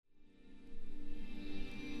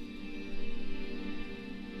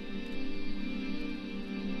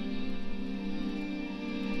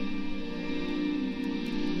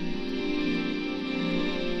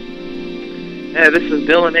This is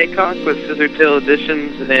Dylan Aycock with Scissortail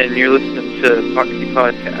Editions, and you're listening to Foxy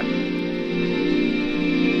Podcast.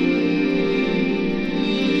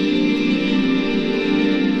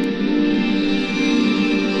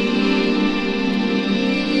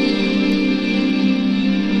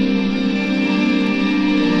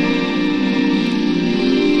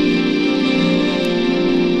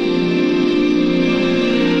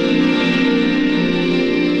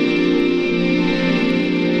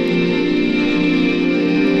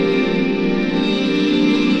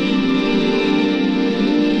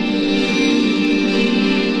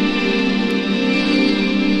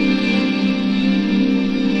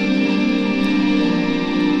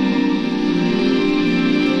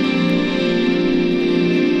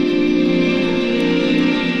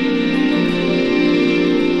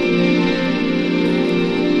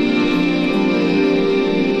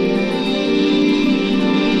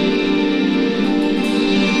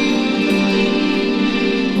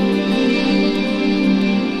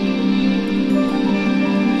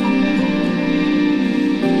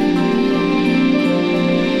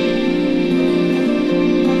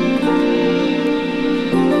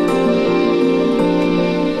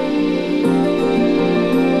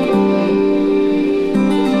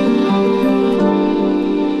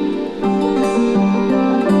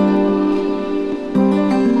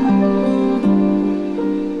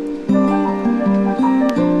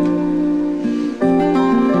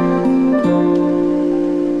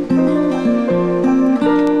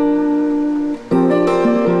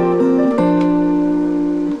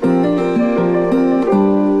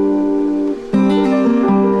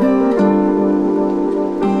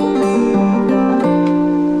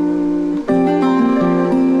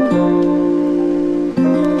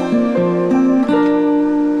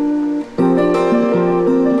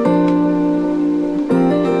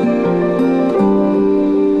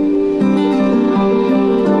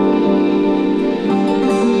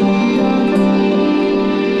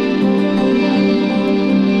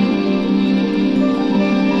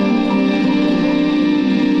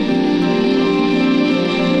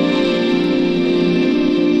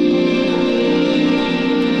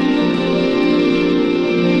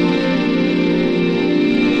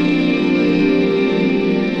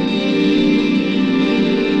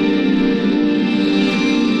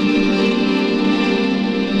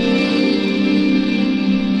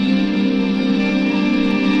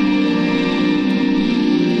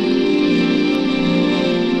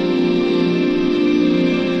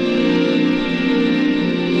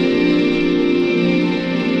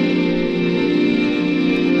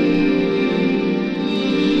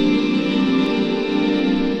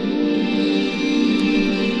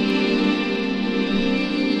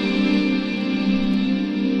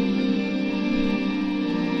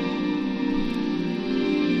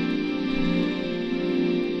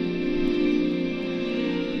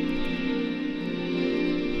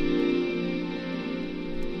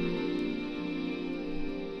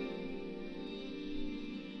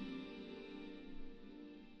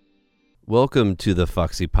 Welcome to the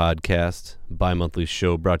Foxy Podcast, bi-monthly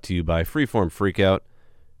show brought to you by Freeform Freakout.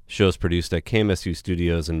 Shows produced at KMSU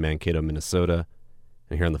Studios in Mankato, Minnesota.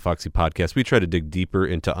 And here on the Foxy Podcast, we try to dig deeper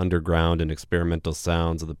into underground and experimental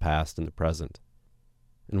sounds of the past and the present.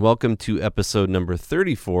 And welcome to episode number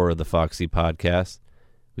 34 of the Foxy Podcast.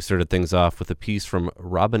 We started things off with a piece from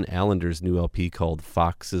Robin Allender's new LP called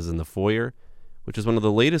Foxes in the Foyer, which is one of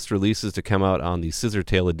the latest releases to come out on the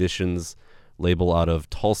Scissortail Editions label out of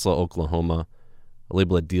Tulsa, Oklahoma, a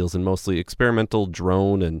label that deals in mostly experimental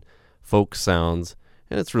drone and folk sounds,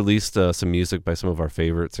 and it's released some music by some of our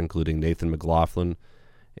favorites, including Nathan McLaughlin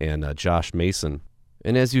and Josh Mason.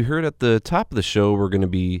 And as you heard at the top of the show, we're going to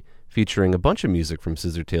be featuring a bunch of music from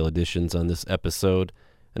Scissortail Editions on this episode,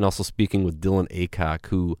 and also speaking with Dylan Aycock,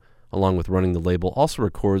 who, along with running the label, also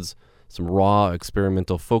records some raw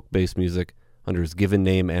experimental folk-based music under his given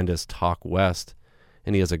name and as Talk West.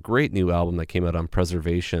 And he has a great new album that came out on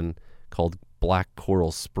Preservation called Black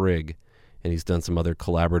Coral Sprig. And he's done some other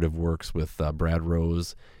collaborative works with Brad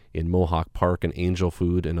Rose in Mohawk Park and Angel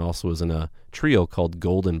Food, and also is in a trio called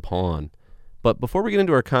Golden Pawn. But before we get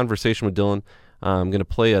into our conversation with Dylan, I'm going to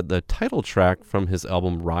play the title track from his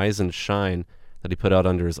album Rise and Shine that he put out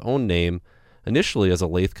under his own name, initially as a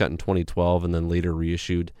lathe cut in 2012 and then later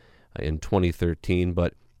reissued in 2013.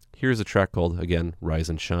 But here's a track called, again, Rise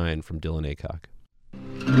and Shine from Dylan Aycock.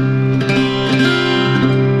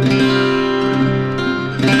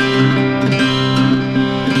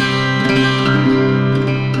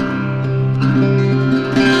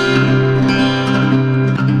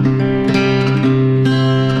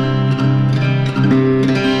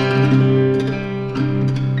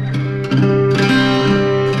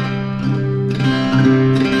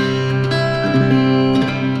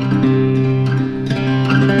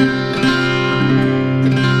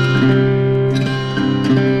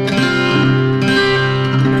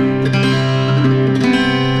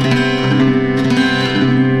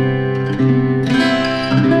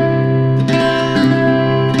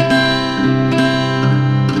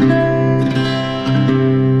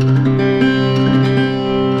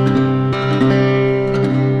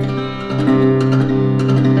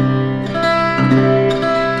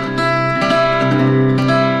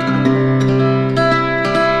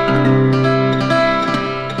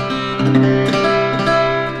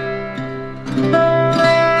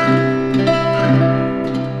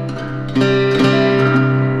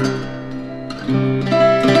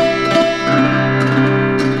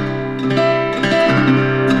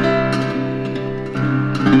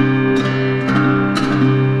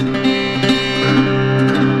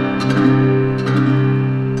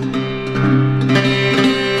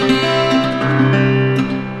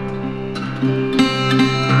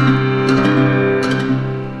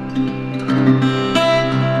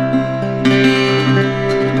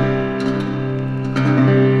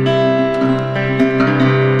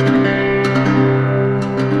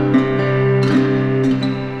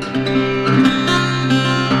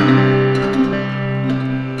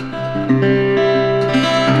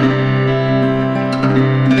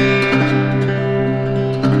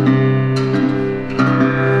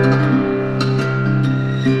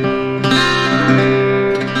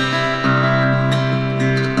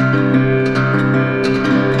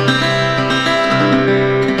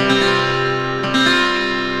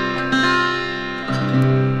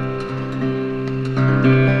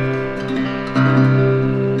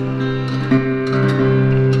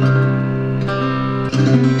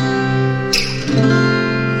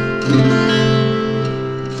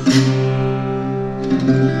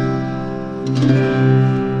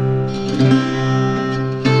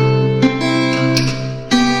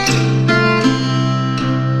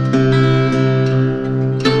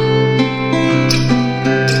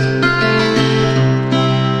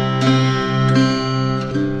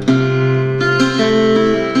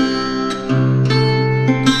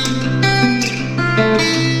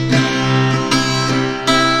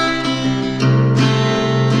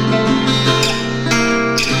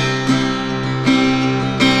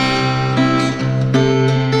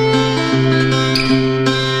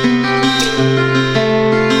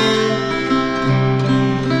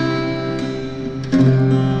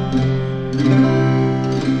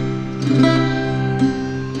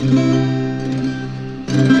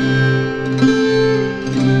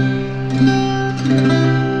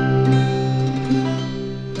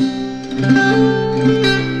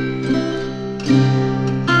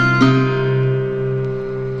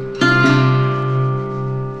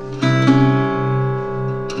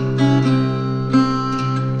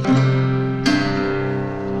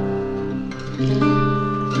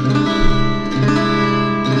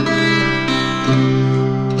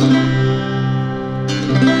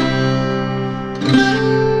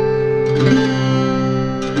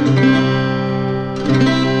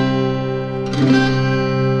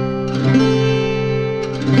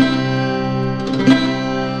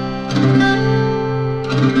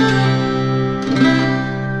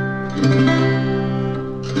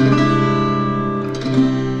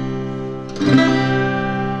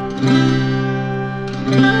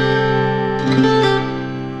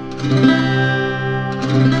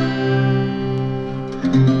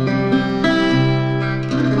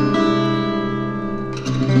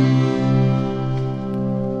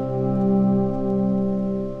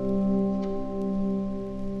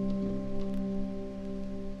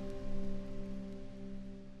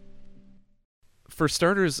 For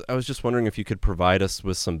starters, I was just wondering if you could provide us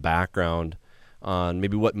with some background on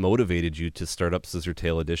maybe what motivated you to start up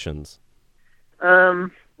Scissortail Editions.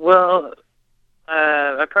 Well,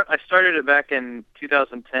 I started it back in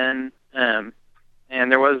 2010, and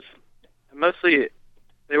there wasn't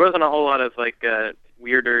a whole lot of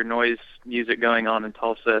weirder noise music going on in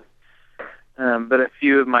Tulsa. But a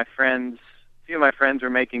few of my friends were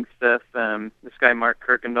making stuff. This guy Mark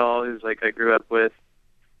Kirkendall, who's I grew up with,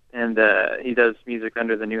 and he does music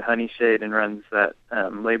under the new Honey Shade and runs that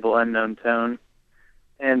label Unknown Tone.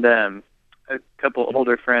 And a couple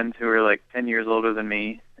older friends who were 10 years older than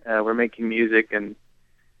me were making music, and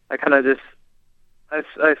I kind of I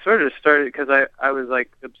sort of started because I was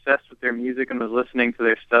obsessed with their music and was listening to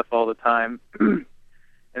their stuff all the time. And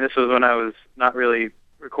this was when I was not really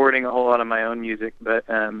recording a whole lot of my own music, but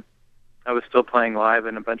I was still playing live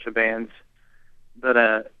in a bunch of bands.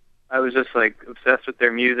 But I was just obsessed with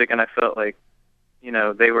their music, and I felt they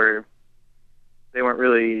weren't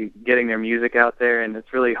really getting their music out there, and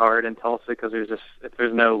it's really hard in Tulsa because if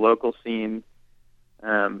there's no local scene,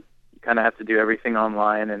 you kind of have to do everything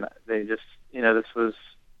online, and they just, this was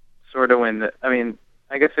sort of when I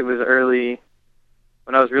guess it was early,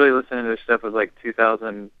 when I was really listening to their stuff was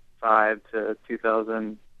 2005 to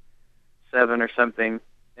 2007 or something,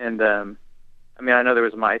 and I know there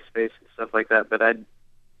was MySpace and stuff like that, but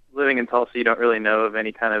living in Tulsa, you don't really know of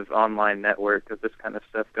any kind of online network of this kind of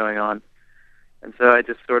stuff going on. And so I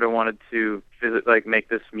just sort of wanted to make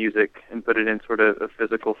this music and put it in sort of a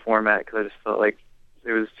physical format because I just felt like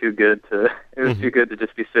it was too good to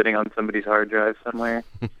just be sitting on somebody's hard drive somewhere.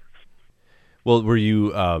 Well, were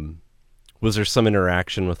you was there some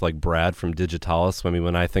interaction with Brad from Digitalis?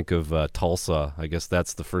 When I think of Tulsa, I guess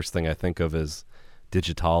that's the first thing I think of is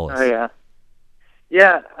Digitalis. Oh yeah.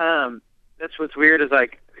 Yeah, that's what's weird is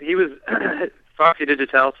he was Foxy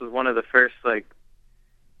Digitalis was one of the first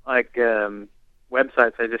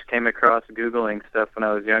websites I just came across Googling stuff when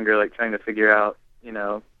I was younger, trying to figure out,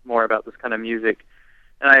 more about this kind of music.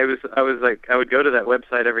 And I would go to that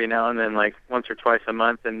website every now and then, once or twice a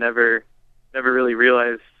month, and never really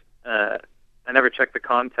realized, I never checked the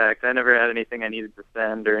contact. I never had anything I needed to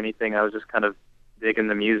send or anything. I was just kind of digging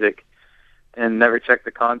the music and never checked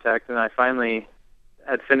the contact. And I finally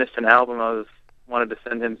had finished an album. I wanted to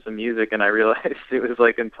send him some music, and I realized it was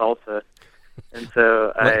in Tulsa. And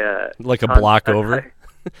so a block over?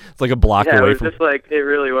 It's a block away from... Yeah, it was just it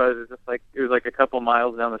really was. It was just it was a couple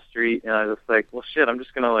miles down the street, and I was just well, shit, I'm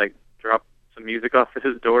just going to drop some music off at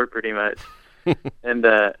his door pretty much. And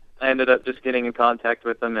I ended up just getting in contact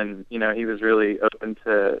with him, and, he was really open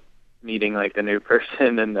to meeting a new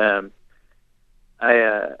person. And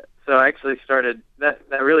so I actually started, that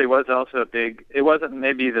really was also it wasn't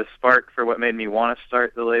maybe the spark for what made me want to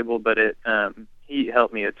start the label, but he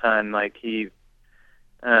helped me a ton.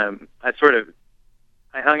 I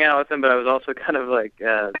hung out with him, but I was also kind of like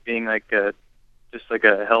being like just like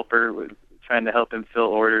a helper, with trying to help him fill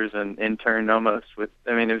orders and intern almost with.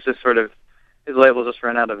 I mean, it was just sort of his label just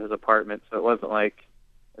ran out of his apartment, so it's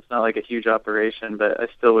not like a huge operation, but I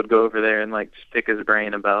still would go over there and like just pick his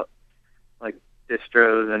brain about like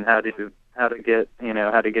distros and how to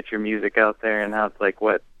get your music out there and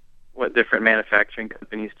what different manufacturing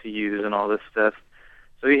companies to use and all this stuff.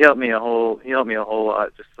 So he helped me a whole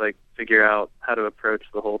lot, just like figure out how to approach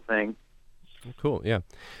the whole thing. Cool, yeah.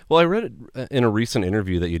 Well, I read it in a recent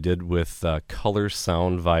interview that you did with Color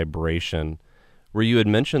Sound Vibration, where you had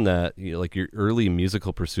mentioned that like your early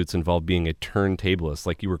musical pursuits involved being a turntablist,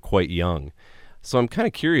 like you were quite young. So I'm kind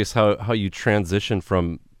of curious how you transitioned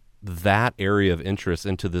from that area of interest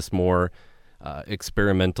into this more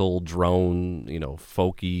experimental drone,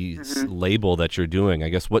 folky label that you're doing. I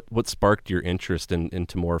guess what sparked your interest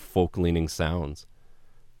into more folk-leaning sounds?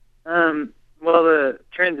 Well, the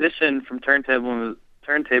transition from turntablism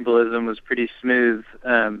was pretty smooth.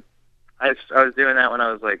 I was doing that when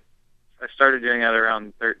I started doing that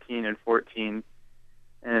around 13 and 14,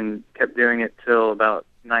 and kept doing it till about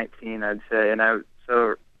 19, I'd say. And I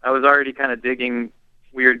was already kind of digging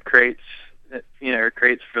weird crates,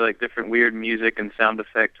 crates for like different weird music and sound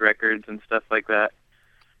effect records and stuff like that.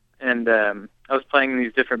 And I was playing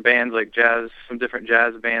these different bands, like some different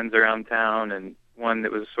jazz bands around town, and one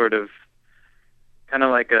that was sort of kind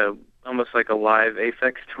of like almost like a live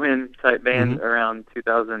Aphex Twin type band around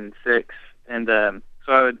 2006. And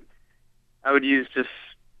so I would use just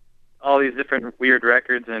all these different weird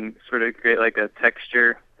records and sort of create like a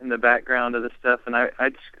texture in the background of the stuff. And I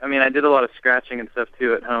did a lot of scratching and stuff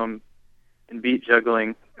too at home and beat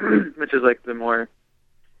juggling, which is like the more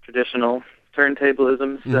traditional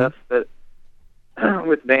turntablism stuff. But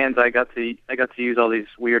with bands, I got to use all these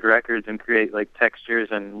weird records and create like textures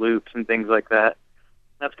and loops and things like that.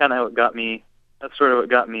 That's kind of how it got me. That's sort of what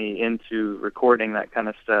got me into recording that kind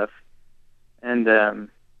of stuff. And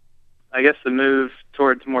I guess the move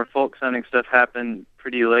towards more folk sounding stuff happened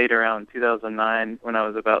pretty late, around 2009, when I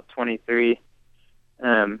was about 23.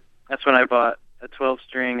 That's when I bought a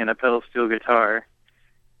 12-string and a pedal steel guitar.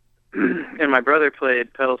 And my brother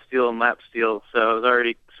played pedal steel and lap steel, so I was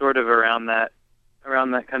already sort of around that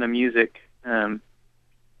kind of music. And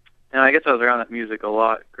I guess I was around that music a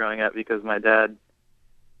lot growing up because my dad's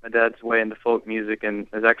way into folk music and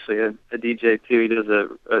is actually a DJ too. He does a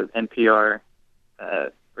NPR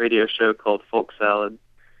radio show called Folk Salad.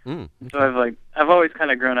 Okay. So I've always kind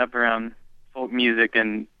of grown up around folk music,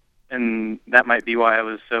 and that might be why I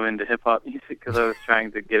was so into hip hop music, because I was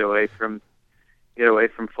trying to get away from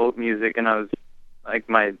folk music, and I was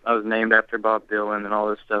named after Bob Dylan and all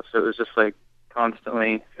this stuff. So it was just like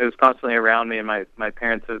constantly around me, and my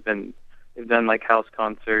parents they've done like house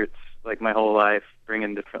concerts like my whole life,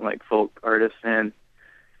 bringing different like folk artists in.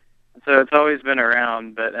 So it's always been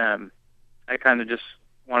around, but I kind of just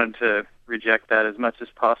wanted to reject that as much as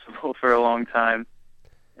possible for a long time.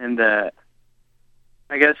 And I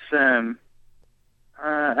guess I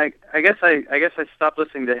stopped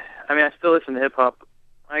listening to. I still listen to hip hop.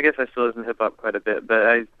 I guess I still listen to hip hop quite a bit, but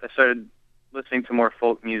I started listening to more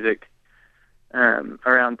folk music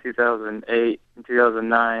around 2008 and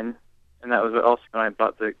 2009, and that was also when I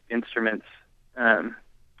bought the instruments.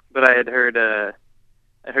 But I had heard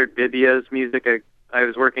Bibio's music. I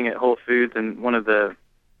was working at Whole Foods, and one of the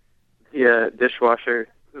dishwasher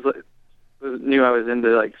knew I was into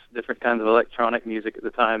like different kinds of electronic music at the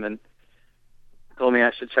time, and told me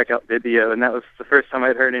I should check out Bibio. And that was the first time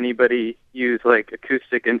I'd heard anybody use like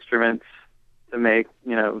acoustic instruments to make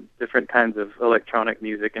different kinds of electronic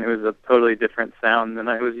music, and it was a totally different sound than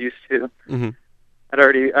I was used to. I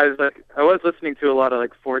was listening to a lot of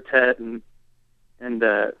like Fortet and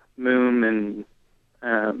Moom and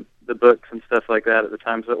the books and stuff like that at the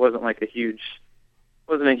time, so it wasn't a huge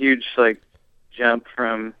like jump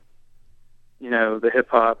from the hip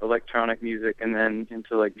hop electronic music and then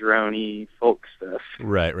into like droney folk stuff.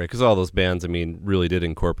 Right, because all those bands, really did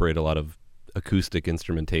incorporate a lot of acoustic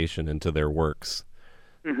instrumentation into their works.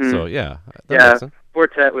 So yeah, makes sense.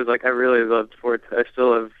 Fortet was I really loved Fortet. I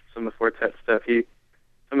still love some of Fortet's stuff.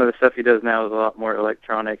 Some of the stuff he does now is a lot more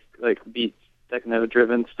electronic, like beat techno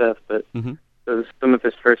driven stuff, but some of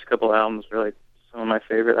his first couple albums were like some of my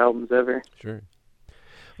favorite albums ever. Sure.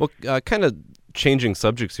 Well, kind of changing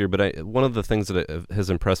subjects here, but one of the things that has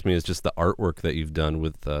impressed me is just the artwork that you've done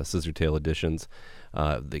with Scissortail Editions.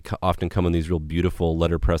 They often come in these real beautiful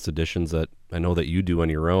letterpress editions that I know that you do on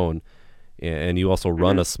your own, and you also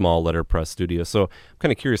run a small letterpress studio. So I'm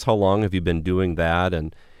kind of curious, how long have you been doing that,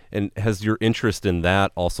 and has your interest in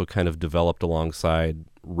that also kind of developed alongside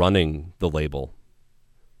running the label.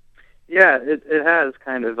 Yeah, it has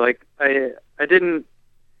kind of. Like I didn't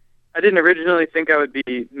originally think I would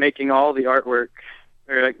be making all the artwork,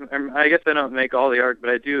 or like I guess I don't make all the art, but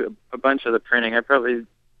I do a bunch of the printing. I probably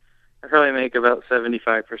make about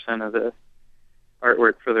 75% of the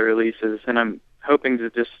artwork for the releases, and I'm hoping to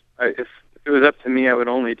just if it was up to me, I would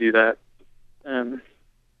only do that.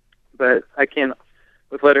 But I can't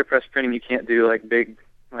with letterpress printing. You can't do like big,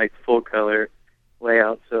 like full color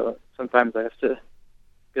layouts. So sometimes I have to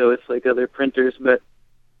go with like other printers. But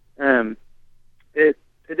it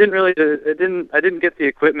didn't really. I didn't get the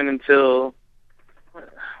equipment until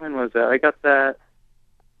when was that? I got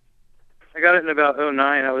it in about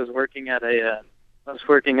 '09. I was working at I was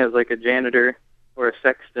working as like a janitor or a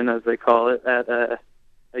sexton, as they call it, at a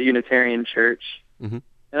Unitarian church. Mm-hmm.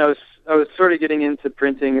 And I was sort of getting into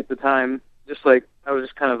printing at the time. Just like I was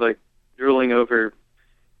just kind of like drooling over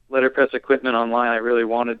letterpress equipment online. I really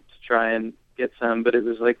wanted to try and get some, but it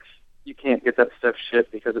was like you can't get that stuff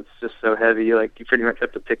shipped because it's just so heavy. Like you pretty much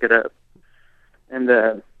have to pick it up. And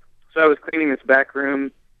so I was cleaning this back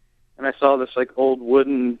room, and I saw this like old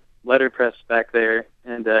wooden letterpress back there,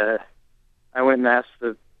 and I went and asked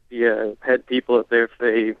the head people up there if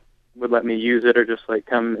they would let me use it or just like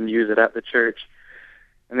come and use it at the church.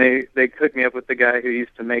 And they hooked me up with the guy who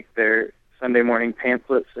used to make their Sunday morning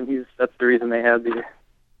pamphlets, and that's the reason they had the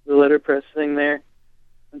letterpress thing there.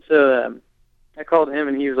 And so I called him,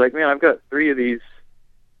 and he was like, "Man, I've got 3 of these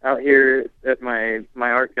out here at my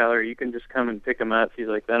art gallery. You can just come and pick them up." He's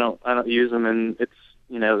like, "I don't use them, and it's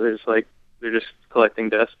there's like they're just collecting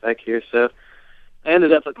dust back here." So I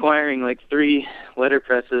ended up acquiring like 3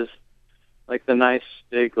 letterpresses, like the nice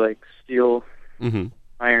big like steel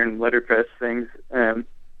iron letterpress things.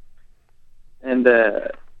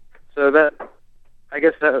 So that, I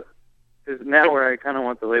guess that is now where I kind of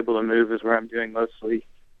want the label to move, is where I'm doing mostly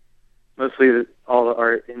all the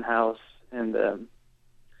art in-house, and I'm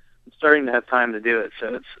starting to have time to do it,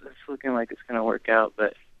 so it's looking like it's going to work out.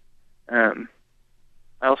 But I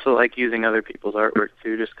also like using other people's artwork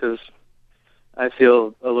too, just because I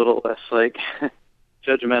feel a little less like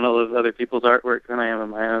judgmental of other people's artwork than I am of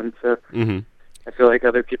my own. So I feel like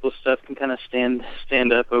other people's stuff can kind of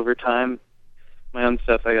stand up over time. My own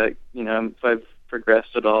stuff, I like, if I've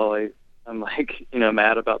progressed at all, I'm like,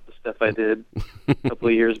 mad about the stuff I did a couple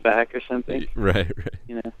of years back or something. Right.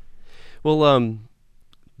 Well,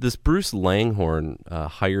 this Bruce Langhorne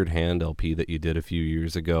Hired Hand LP that you did a few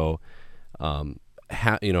years ago,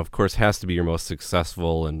 of course, has to be your most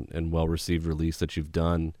successful and well-received release that you've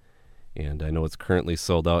done. And I know it's currently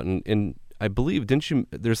sold out. And I believe,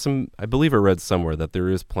 I believe I read somewhere that there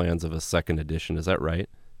is plans of a second edition. Is that right?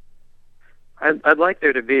 I'd like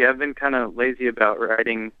there to be. I've been kind of lazy about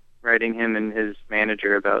writing him and his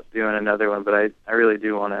manager about doing another one, but I really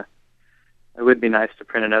do want to. It would be nice to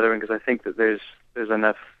print another one, because I think that there's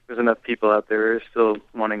enough people out there who are still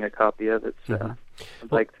wanting a copy of it. So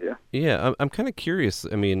I'd like to. Yeah, I'm kind of curious.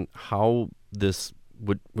 I mean, how this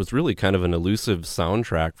was really kind of an elusive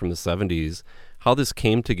soundtrack from the 70s, how this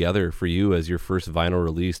came together for you as your first vinyl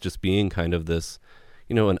release, just being kind of this,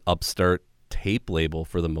 an upstart tape label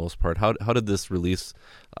for the most part. How did this release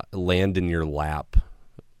land in your lap,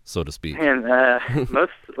 so to speak? And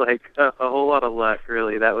most like a whole lot of luck,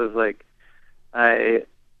 really. That was like I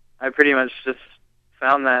pretty much just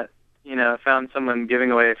found that found someone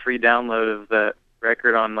giving away a free download of the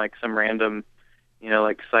record on like some random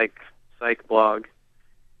like psych blog,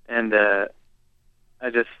 and I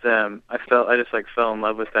just fell in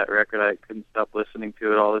love with that record. I couldn't stop listening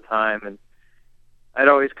to it all the time, and I'd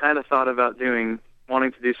always kind of thought about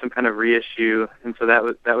wanting to do some kind of reissue, and so that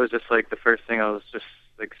was just like the first thing I was just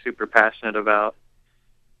like super passionate about.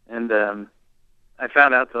 And I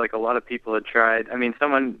found out that like a lot of people had tried. I mean,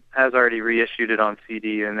 someone has already reissued it on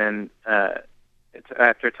CD, and then it's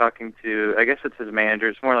after talking to, I guess it's his manager.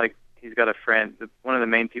 It's more like he's got a friend. One of the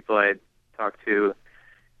main people I talked to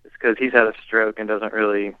is because he's had a stroke and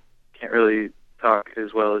can't really talk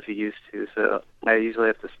as well as he used to. So I usually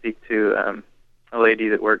have to speak to a lady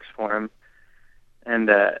that works for him,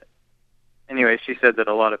 and anyway, she said that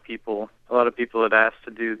a lot of people had asked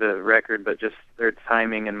to do the record, but just their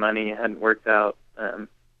timing and money hadn't worked out.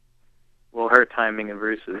 Her timing and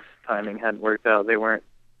Bruce's timing hadn't worked out. They weren't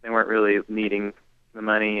really needing the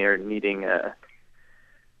money or needing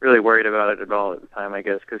really worried about it at all at the time, I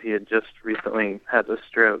guess, because he had just recently had the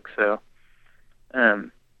stroke. So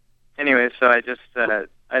anyway, so I just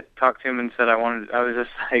I talked to him and said I was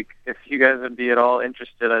just like, if you guys would be at all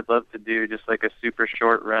interested, I'd love to do just like a super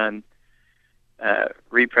short run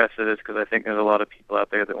repress of this, because I think there's a lot of people out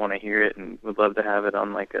there that want to hear it and would love to have it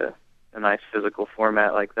on like a a nice physical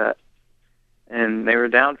format like that. And they were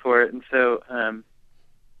down for it, and so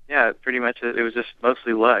yeah, pretty much it was just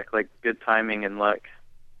mostly luck, like good timing and luck.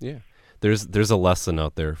 Yeah. There's a lesson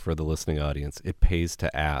out there for the listening audience. It pays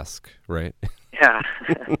to ask, right? Yeah.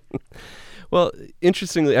 Well,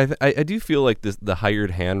 interestingly, I do feel like the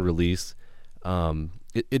Hired Hand release,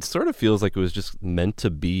 it sort of feels like it was just meant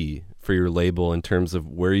to be for your label in terms of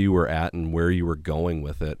where you were at and where you were going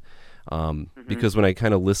with it. Because when I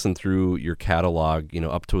kind of listen through your catalog,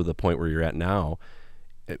 up to the point where you're at now,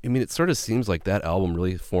 I mean, it sort of seems like that album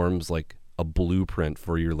really forms like a blueprint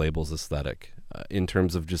for your label's aesthetic in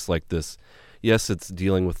terms of just like this. Yes, it's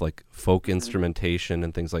dealing with like folk instrumentation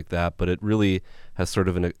and things like that, but it really has sort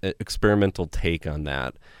of an experimental take on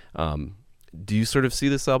that. Do you sort of see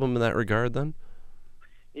this album in that regard then?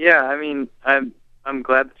 Yeah, I mean, I'm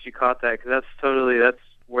glad that you caught that, because that's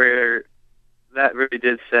where that really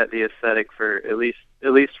did set the aesthetic for at least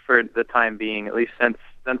for the time being, at least since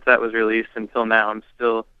that was released until now. I'm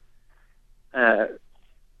still that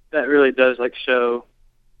really does like show.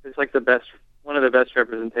 It's like one of the best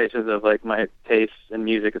representations of like my tastes in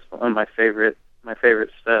music. It's one of my favorite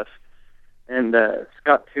stuff. And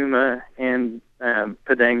Scott Tuma and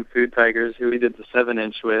Padang Food Tigers, who we did the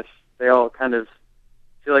 7-inch with, they all kind of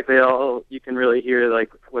feel like you can really hear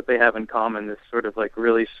like what they have in common. This sort of like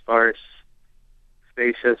really sparse,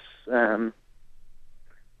 spacious.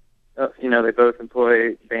 They both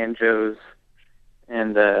employ banjos,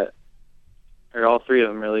 and or all three of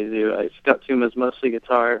them really do. Scott Tuma's mostly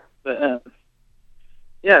guitar, but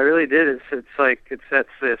yeah, it really did. It's like it sets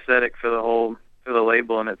the aesthetic for the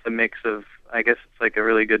label, and it's a mix of, I guess it's like a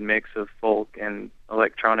really good mix of folk and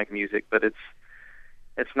electronic music, but it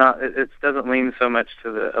doesn't lean so much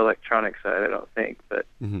to the electronic side, I don't think. But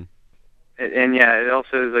it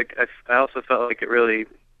also is like I also felt like it really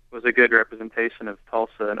was a good representation of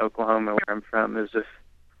Tulsa and Oklahoma, where I'm from. Is just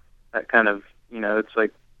that kind of, it's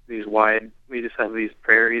like we just have these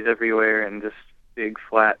prairies everywhere and just big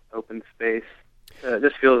flat open space.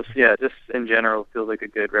 Just feels, just in general feels like a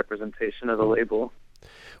good representation of the label.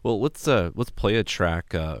 Well, let's play a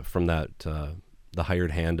track from that the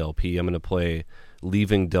Hired Hand LP. I'm going to play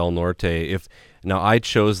Leaving Del Norte. Now I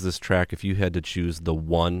chose this track. If you had to choose the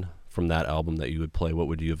one from that album that you would play, what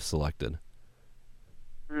would you have selected?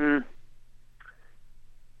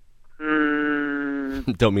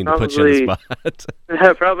 Don't mean to put you on the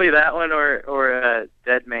spot. Probably that one or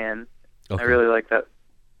Dead Man. Okay. I really like that.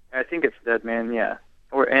 I think it's Dead Man, yeah.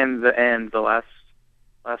 The last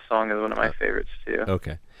song is one of my favorites too.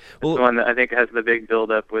 Okay. Well, it's the one that I think has the big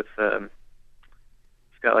build up with it's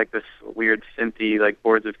got like this weird synthy, like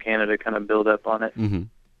Boards of Canada kind of build up on it. Mm-hmm.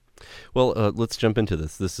 Well, let's jump into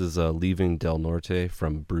this. This is Leaving Del Norte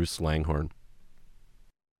from Bruce Langhorne.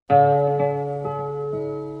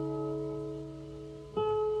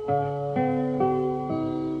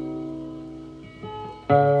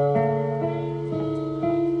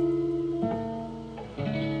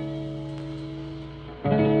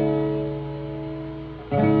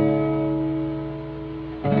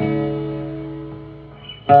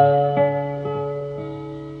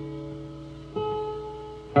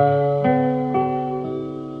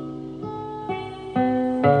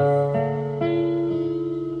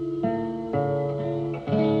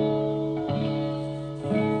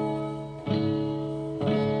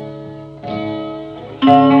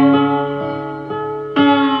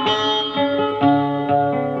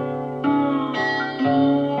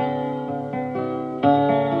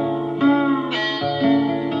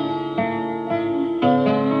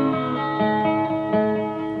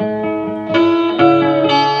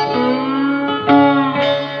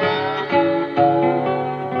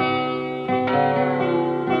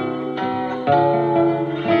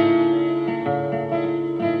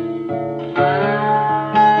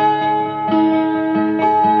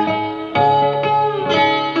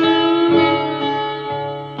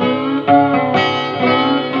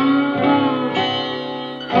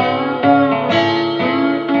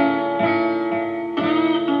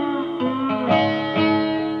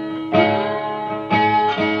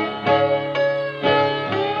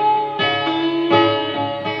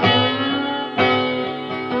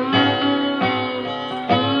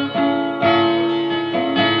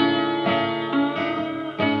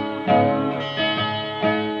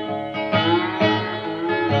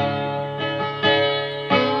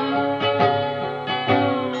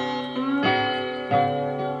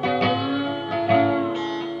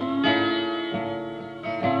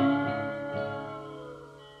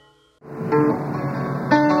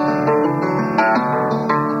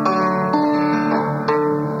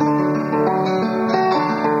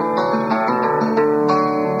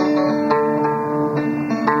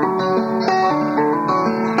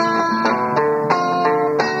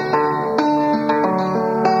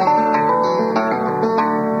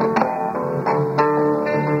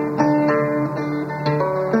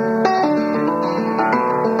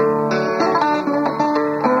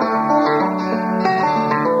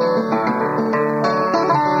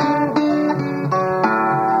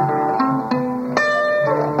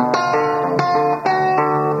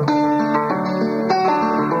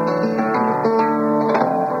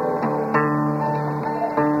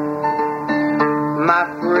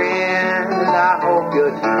 hope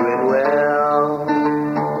you're doing well.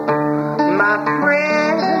 My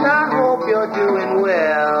friend, I hope you're doing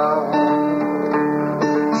well.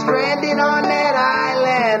 Stranded on that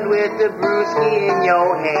island with the brewski in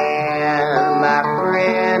your hand. My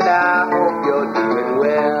friend, I hope you're doing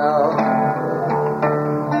well.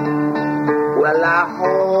 Well, I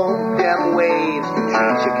hope them waves do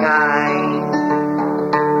treat you kind.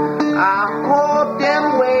 I hope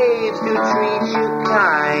them waves do treat you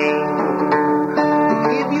kind.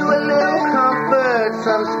 Give you a little comfort,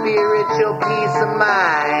 some spiritual peace of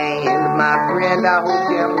mind. My friend, I hope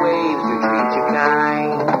them waves do treat you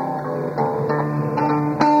kind.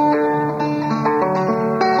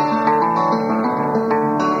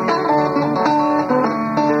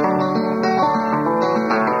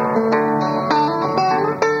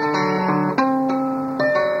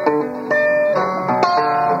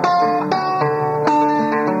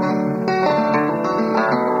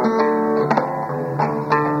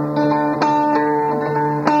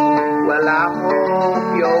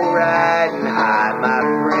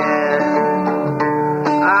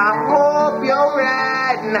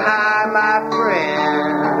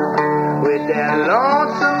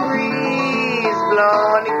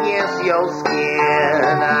 Your skin,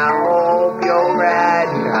 I hope you're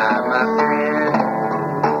riding high, my friend.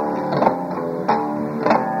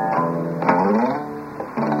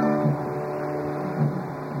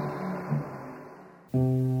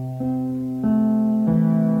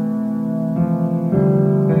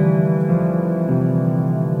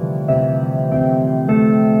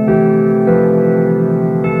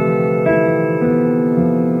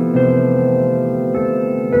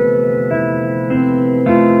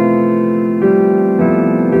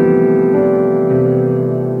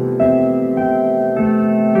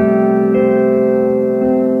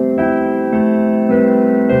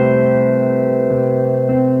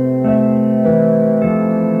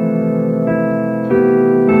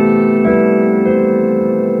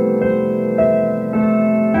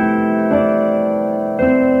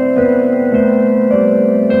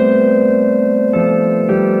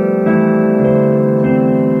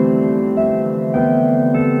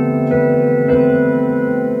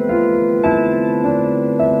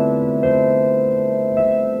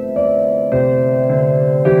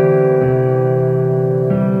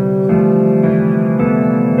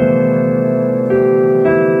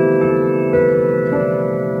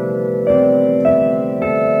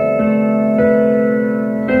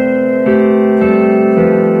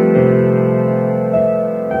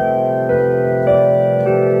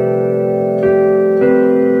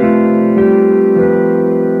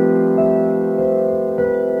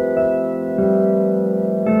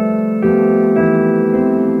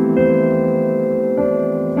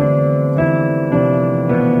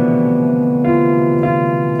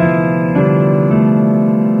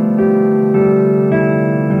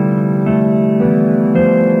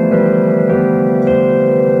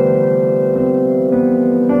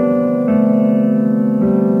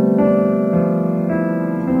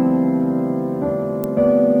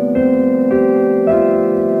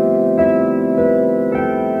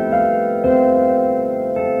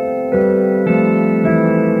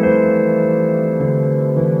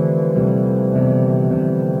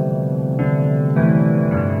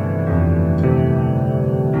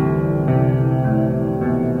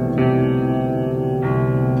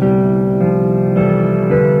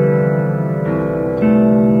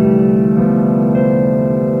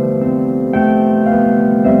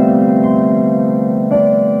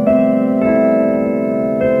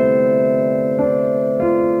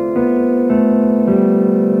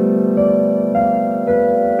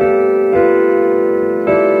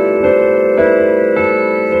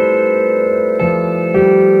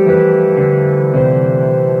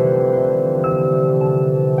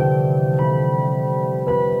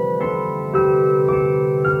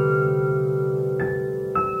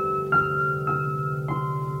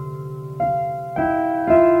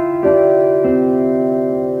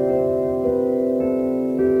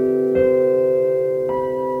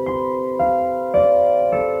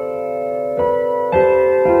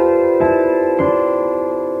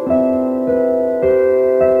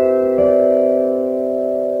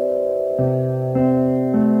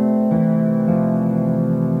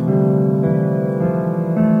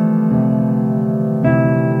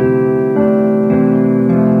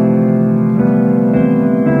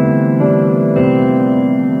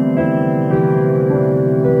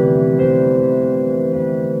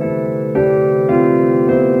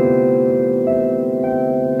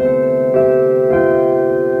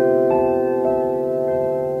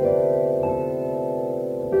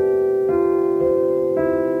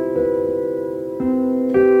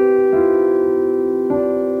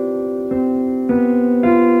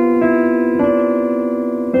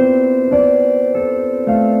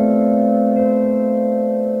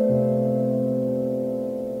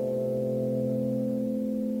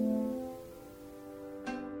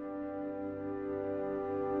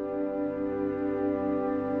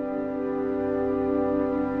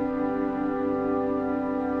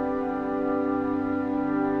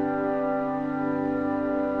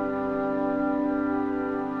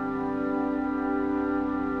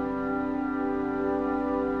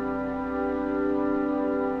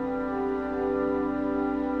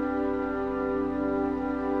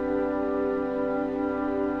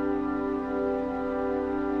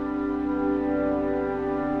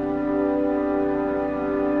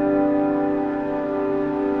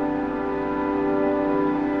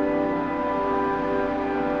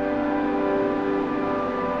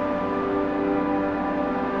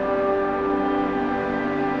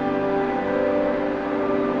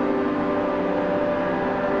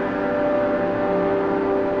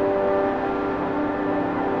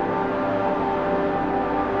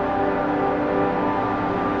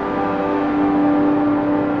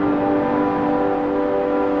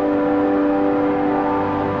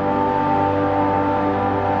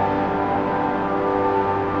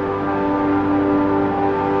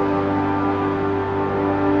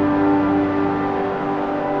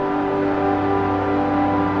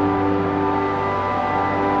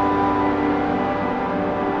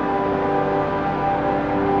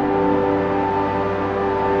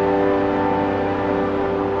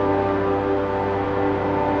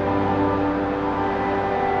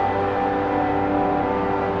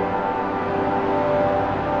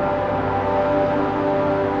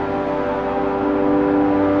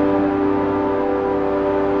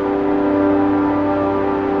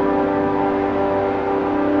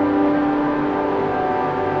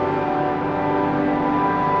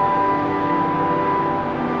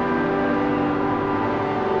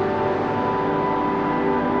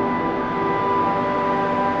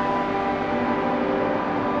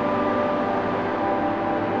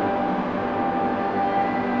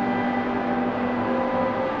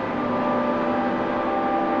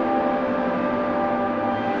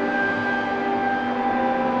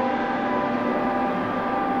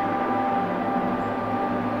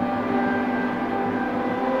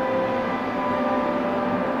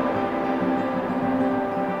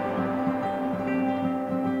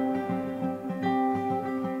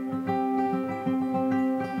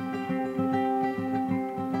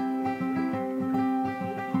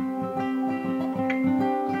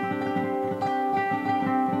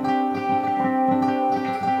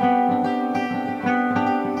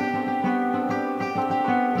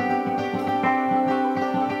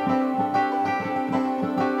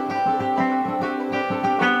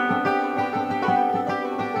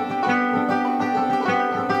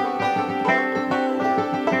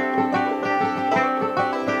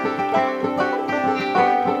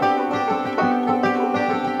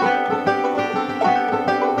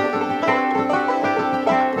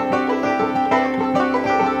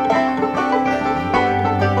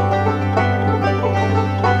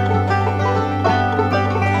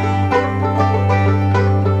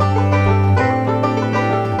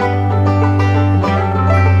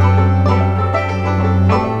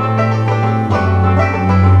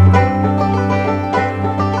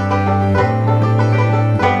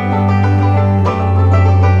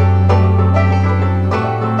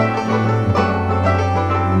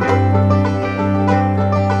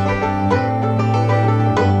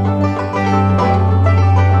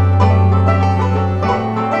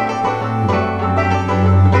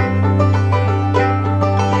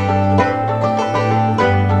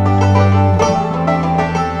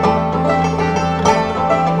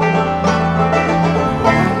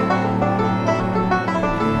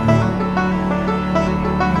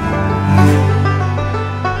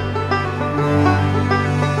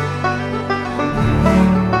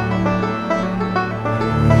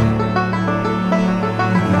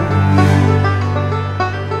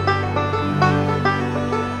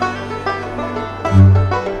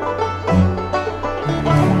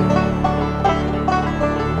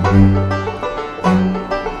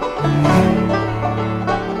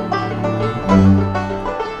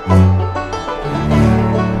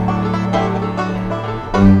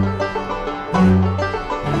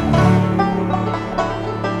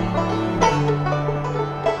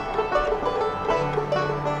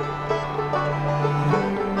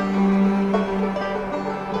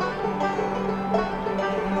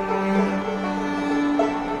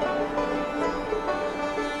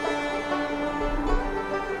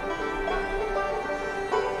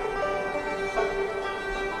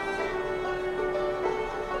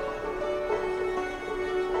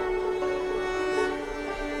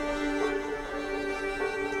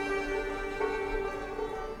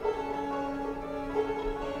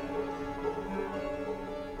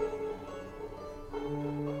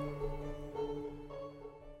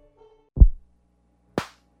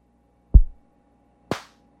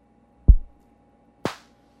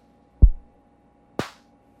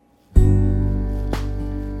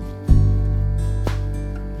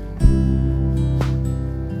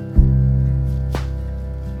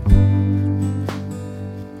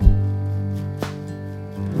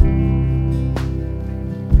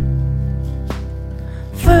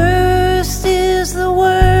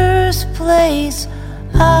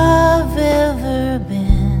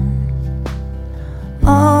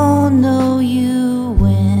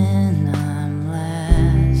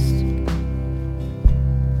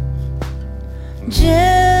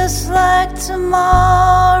 like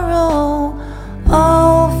tomorrow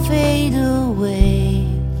all fade away.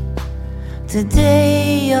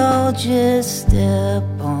 Today I'll just step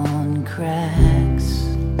on cracks,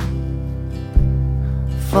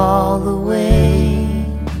 fall away,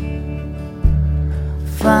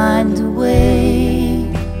 find a way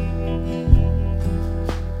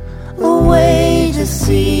to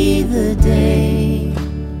see the day,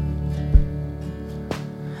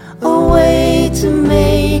 a way to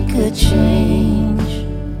make a change,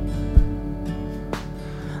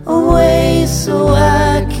 a way so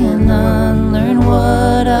I can unlearn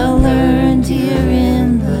what I learned here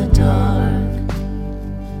in the dark.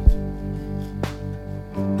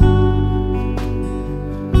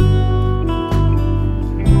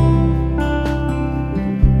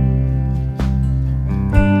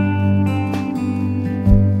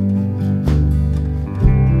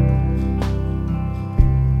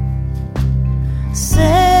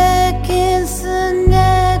 Second's the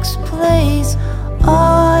next place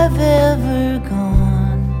I've ever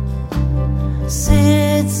gone,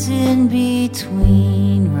 sits in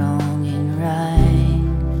between wrong and right,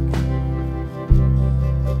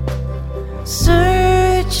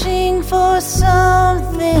 searching for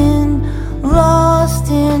something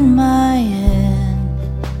lost in my head,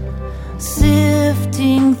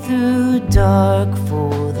 sifting through dark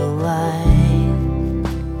for the light.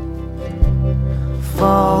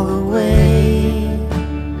 Fall away,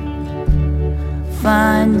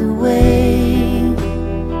 find a way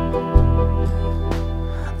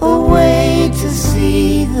to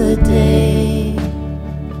see the day,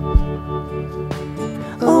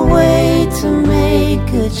 a way to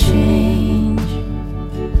make a change,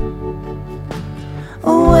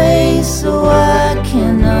 a way so I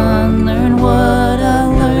can unlearn what I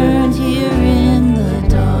learned here in the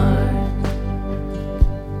dark.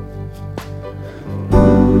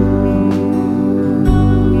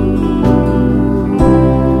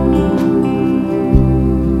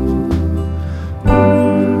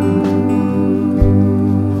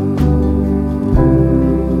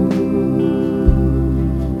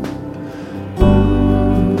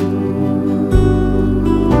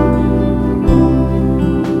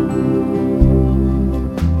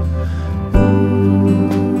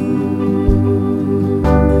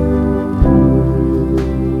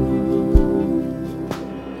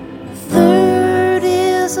 Third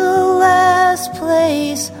is the last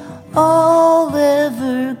place I'll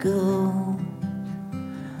ever go.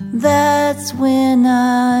 That's when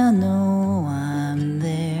I know I'm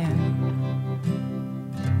there.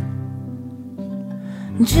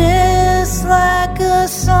 Just like a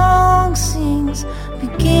song sings,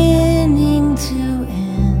 beginning to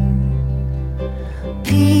end,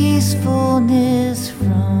 peacefulness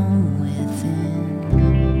from within.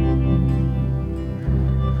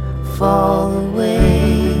 Fall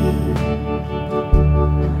away,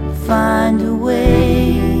 find a way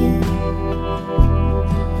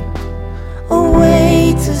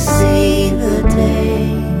to see the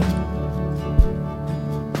day,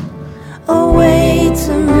 a way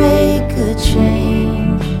to make a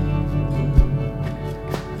change,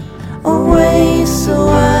 a way so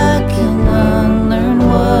I can unlearn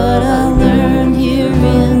what I learned here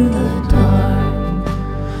in the dark,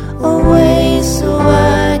 a way so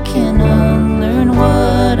I can unlearn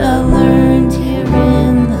what I learned here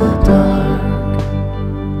in the dark.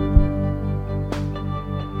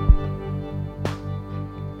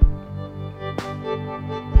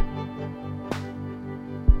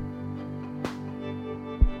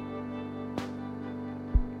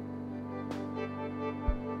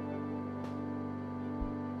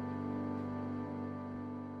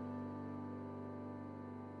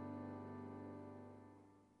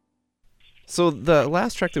 So the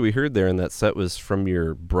last track that we heard there in that set was from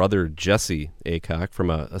your brother Jesse Aycock from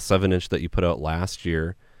a 7-inch that you put out last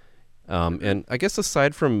year. And I guess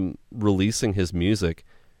aside from releasing his music,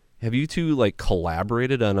 have you two like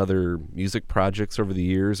collaborated on other music projects over the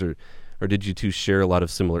years, or did you two share a lot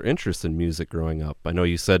of similar interests in music growing up? I know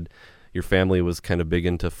you said your family was kind of big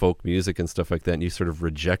into folk music and stuff like that, and you sort of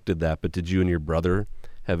rejected that, but did you and your brother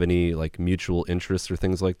have any like mutual interests or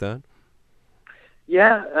things like that?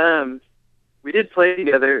 Yeah, we did play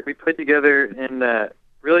together. We played together, and it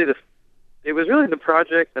was really the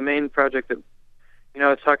project, the main project that, I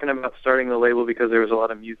was talking about starting the label because there was a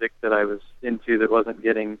lot of music that I was into that wasn't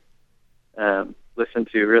getting listened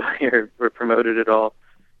to really or promoted at all.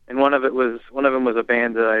 And one of them was a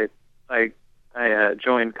band that I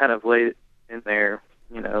joined kind of late in there,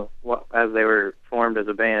 as they were formed as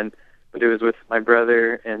a band. But it was with my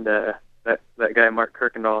brother and that guy Mark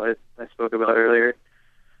Kirkendall I spoke about earlier.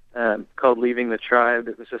 called Leaving the Tribe.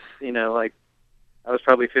 It was just, like I was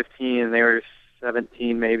probably 15 and they were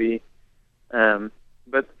 17 maybe.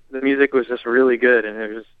 But the music was just really good, and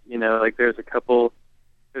it was, like there's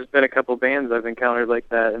been a couple bands I've encountered like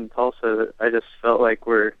that in Tulsa that I just felt like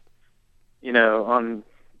were, on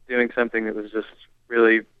doing something that was just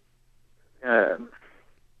really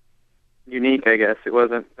unique, I guess. It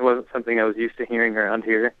wasn't something I was used to hearing around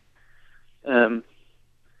here. And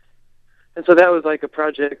so that was like a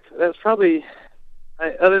project. That's probably,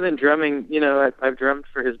 other than drumming, I've drummed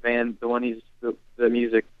for his band, the one the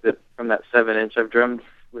music that from that 7-inch. I've drummed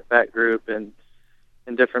with that group and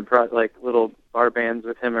in different like little bar bands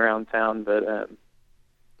with him around town, but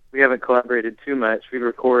we haven't collaborated too much. We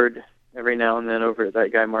record every now and then over at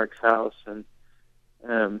that guy Mark's house, and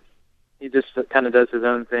he just kind of does his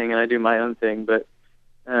own thing, and I do my own thing. But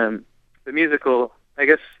the musical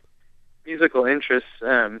interests,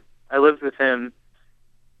 I lived with him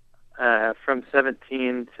from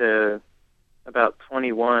 17 to about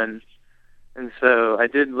 21, and so I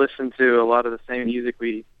did listen to a lot of the same music.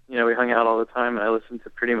 We hung out all the time, and I listened to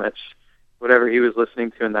pretty much whatever he was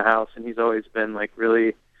listening to in the house, and he's always been like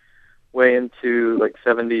really way into like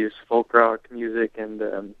 70s folk rock music,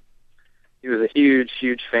 and he was a huge,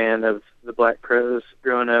 huge fan of the Black Crowes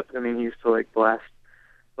growing up. I mean, he used to like blast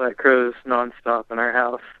Black Crowes nonstop in our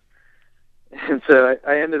house. And so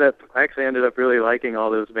I actually ended up really liking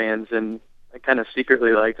all those bands, and I kind of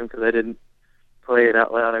secretly liked them because I didn't play it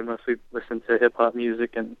out loud. I mostly listened to hip-hop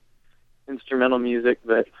music and instrumental music,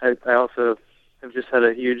 but I also have just had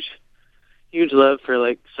a huge love for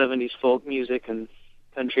like 70s folk music and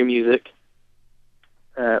country music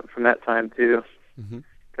from that time too.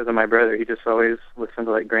 Because of my brother, he just always listened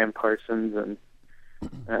to like Graham Parsons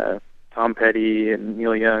and Tom Petty and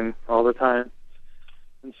Neil Young all the time,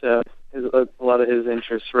 and so a lot of his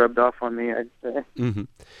interests rubbed off on me, I'd say. Mm-hmm.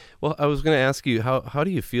 Well, I was going to ask you, how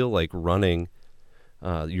do you feel like running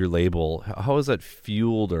your label? How has that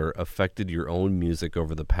fueled or affected your own music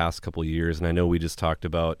over the past couple of years? And I know we just talked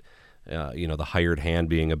about the hired hand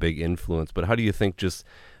being a big influence, but how do you think just,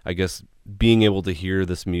 I guess, being able to hear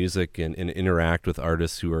this music and interact with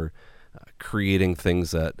artists who are creating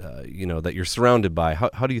things that, that you're surrounded by,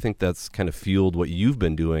 how do you think that's kind of fueled what you've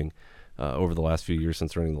been doing over the last few years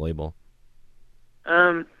since running the label?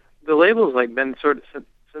 The label's like been sort of,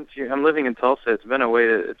 since I'm living in Tulsa, it's been a way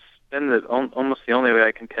it's been almost the only way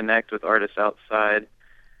I can connect with artists outside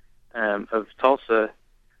of Tulsa.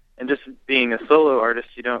 And just being a solo artist,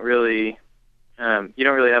 you don't really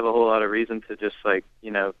have a whole lot of reason to just like,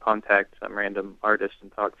 contact some random artist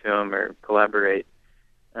and talk to them or collaborate.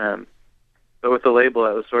 But with the label,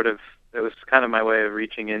 it was kind of my way of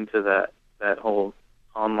reaching into that whole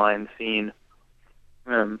online scene.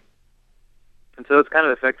 And so it's kind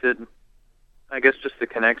of affected, I guess, just the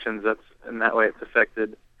connections. In that way it's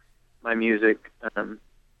affected my music. And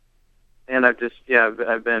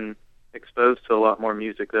I've been exposed to a lot more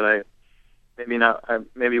music that I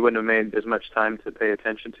maybe wouldn't have made as much time to pay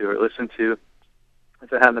attention to or listen to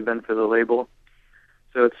if it hadn't been for the label.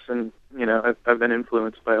 So it's been, I've been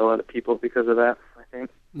influenced by a lot of people because of that, I think.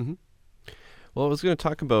 Mm-hmm. Well, I was going to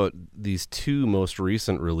talk about these two most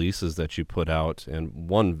recent releases that you put out, and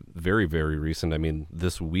one very, very recent. I mean,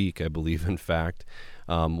 this week, I believe, in fact.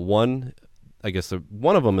 One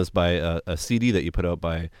of them is by a CD that you put out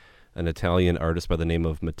by an Italian artist by the name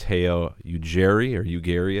of Matteo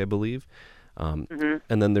Ugeri, I believe. And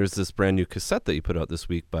then there's this brand new cassette that you put out this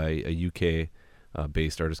week by a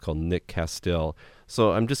UK-based artist called Nick Castile.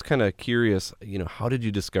 So I'm just kind of curious, how did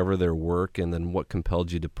you discover their work, and then what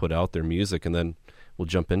compelled you to put out their music? And then we'll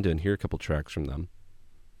jump into and hear a couple tracks from them.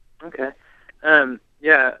 Okay.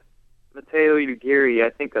 Matteo Ugeri, I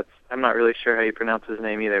think I'm not really sure how you pronounce his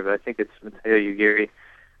name either, but I think it's Matteo Ugeri.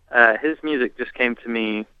 His music just came to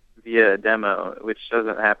me via a demo, which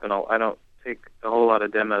doesn't happen. I don't take a whole lot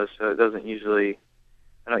of demos, so I don't usually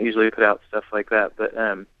put out stuff like that. But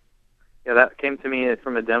that came to me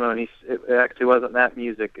from a demo, and it actually wasn't that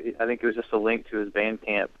music. I think it was just a link to his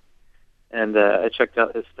Bandcamp, and I checked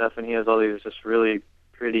out his stuff, and he has all these just really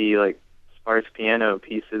pretty, like, sparse piano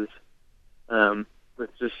pieces, with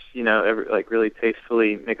just really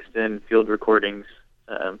tastefully mixed in field recordings,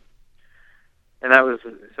 and I was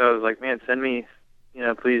like, man, send me,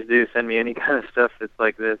 please do send me any kind of stuff that's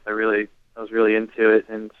like this. I was really into it,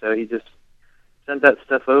 and so he just sent that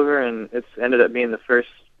stuff over, and it's ended up being the first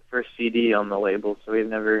CD on the label, so we've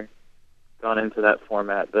never gone into that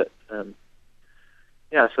format. But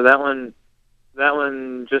so that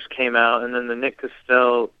one just came out, and then the Nick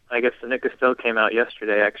Castile came out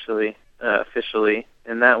yesterday, actually, officially.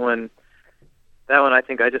 And that one, that one I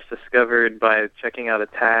think I just discovered by checking out a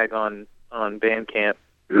tag on Bandcamp.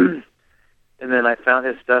 And then I found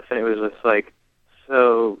his stuff, and it was just like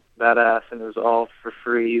so badass, and it was all for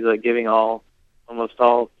free. He's like giving almost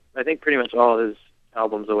all, I think pretty much all his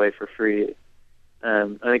albums away for free.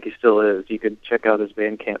 I think he still is. You could check out his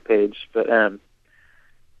Bandcamp page. But so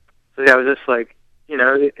yeah, I was just like, you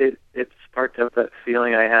know, it sparked up that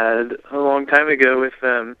feeling I had a long time ago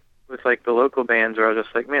with like the local bands, where I was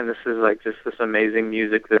just like, man, this is like just this amazing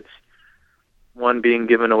music that's one being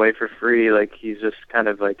given away for free. Like he's just kind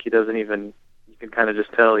of like, he doesn't even, you can kind of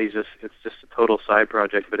just tell it's just a total side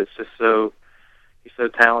project, but it's just he's so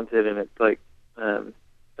talented, and it's like,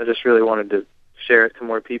 I just really wanted to share it to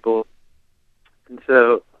more people. And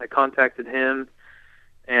so I contacted him,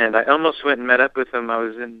 and I almost went and met up with him.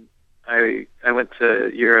 I went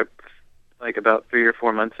to Europe like about 3 or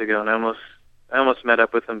 4 months ago, and I almost met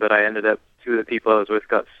up with him, but I ended up, 2 of the people I was with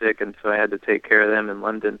got sick, and so I had to take care of them in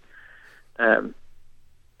London.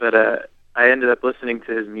 But I ended up listening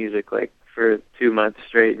to his music like for 2 months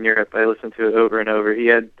straight in Europe. I listened to it over and over. He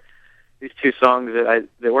had these 2 songs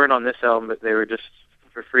that weren't on this album, but they were just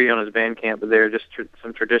for free on his Bandcamp, but they were just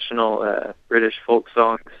some traditional British folk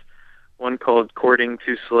songs. One called "Courting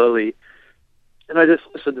Too Slowly," and I just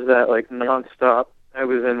listened to that like nonstop. I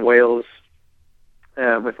was in Wales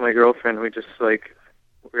with my girlfriend. We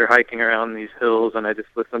were hiking around these hills, and I just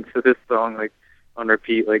listened to this song like on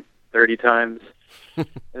repeat like 30 times.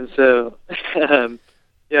 And so,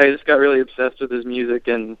 yeah, I just got really obsessed with his music,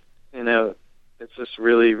 and you know, it's just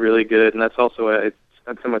really, really good. And that's also why I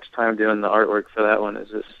spent so much time doing the artwork for that one. Is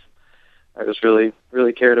just I just really,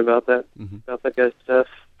 really cared about that about that guy's stuff.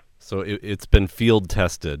 So it's been field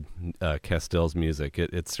tested, Castell's music.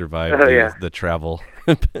 It survived the travel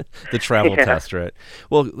the travel test, right?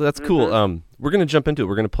 Well, that's cool. We're going to jump into it.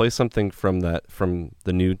 We're going to play something from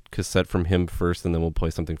the new cassette from him first, and then we'll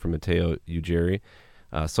play something from Matteo Ugeri.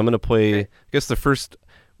 So I'm going to play, I guess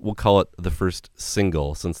we'll call it the first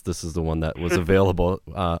single, since this is the one that was available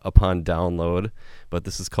upon download. But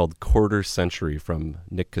this is called "Quarter Century" from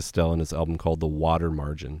Nick Castell and his album called "The Water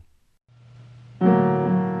Margin."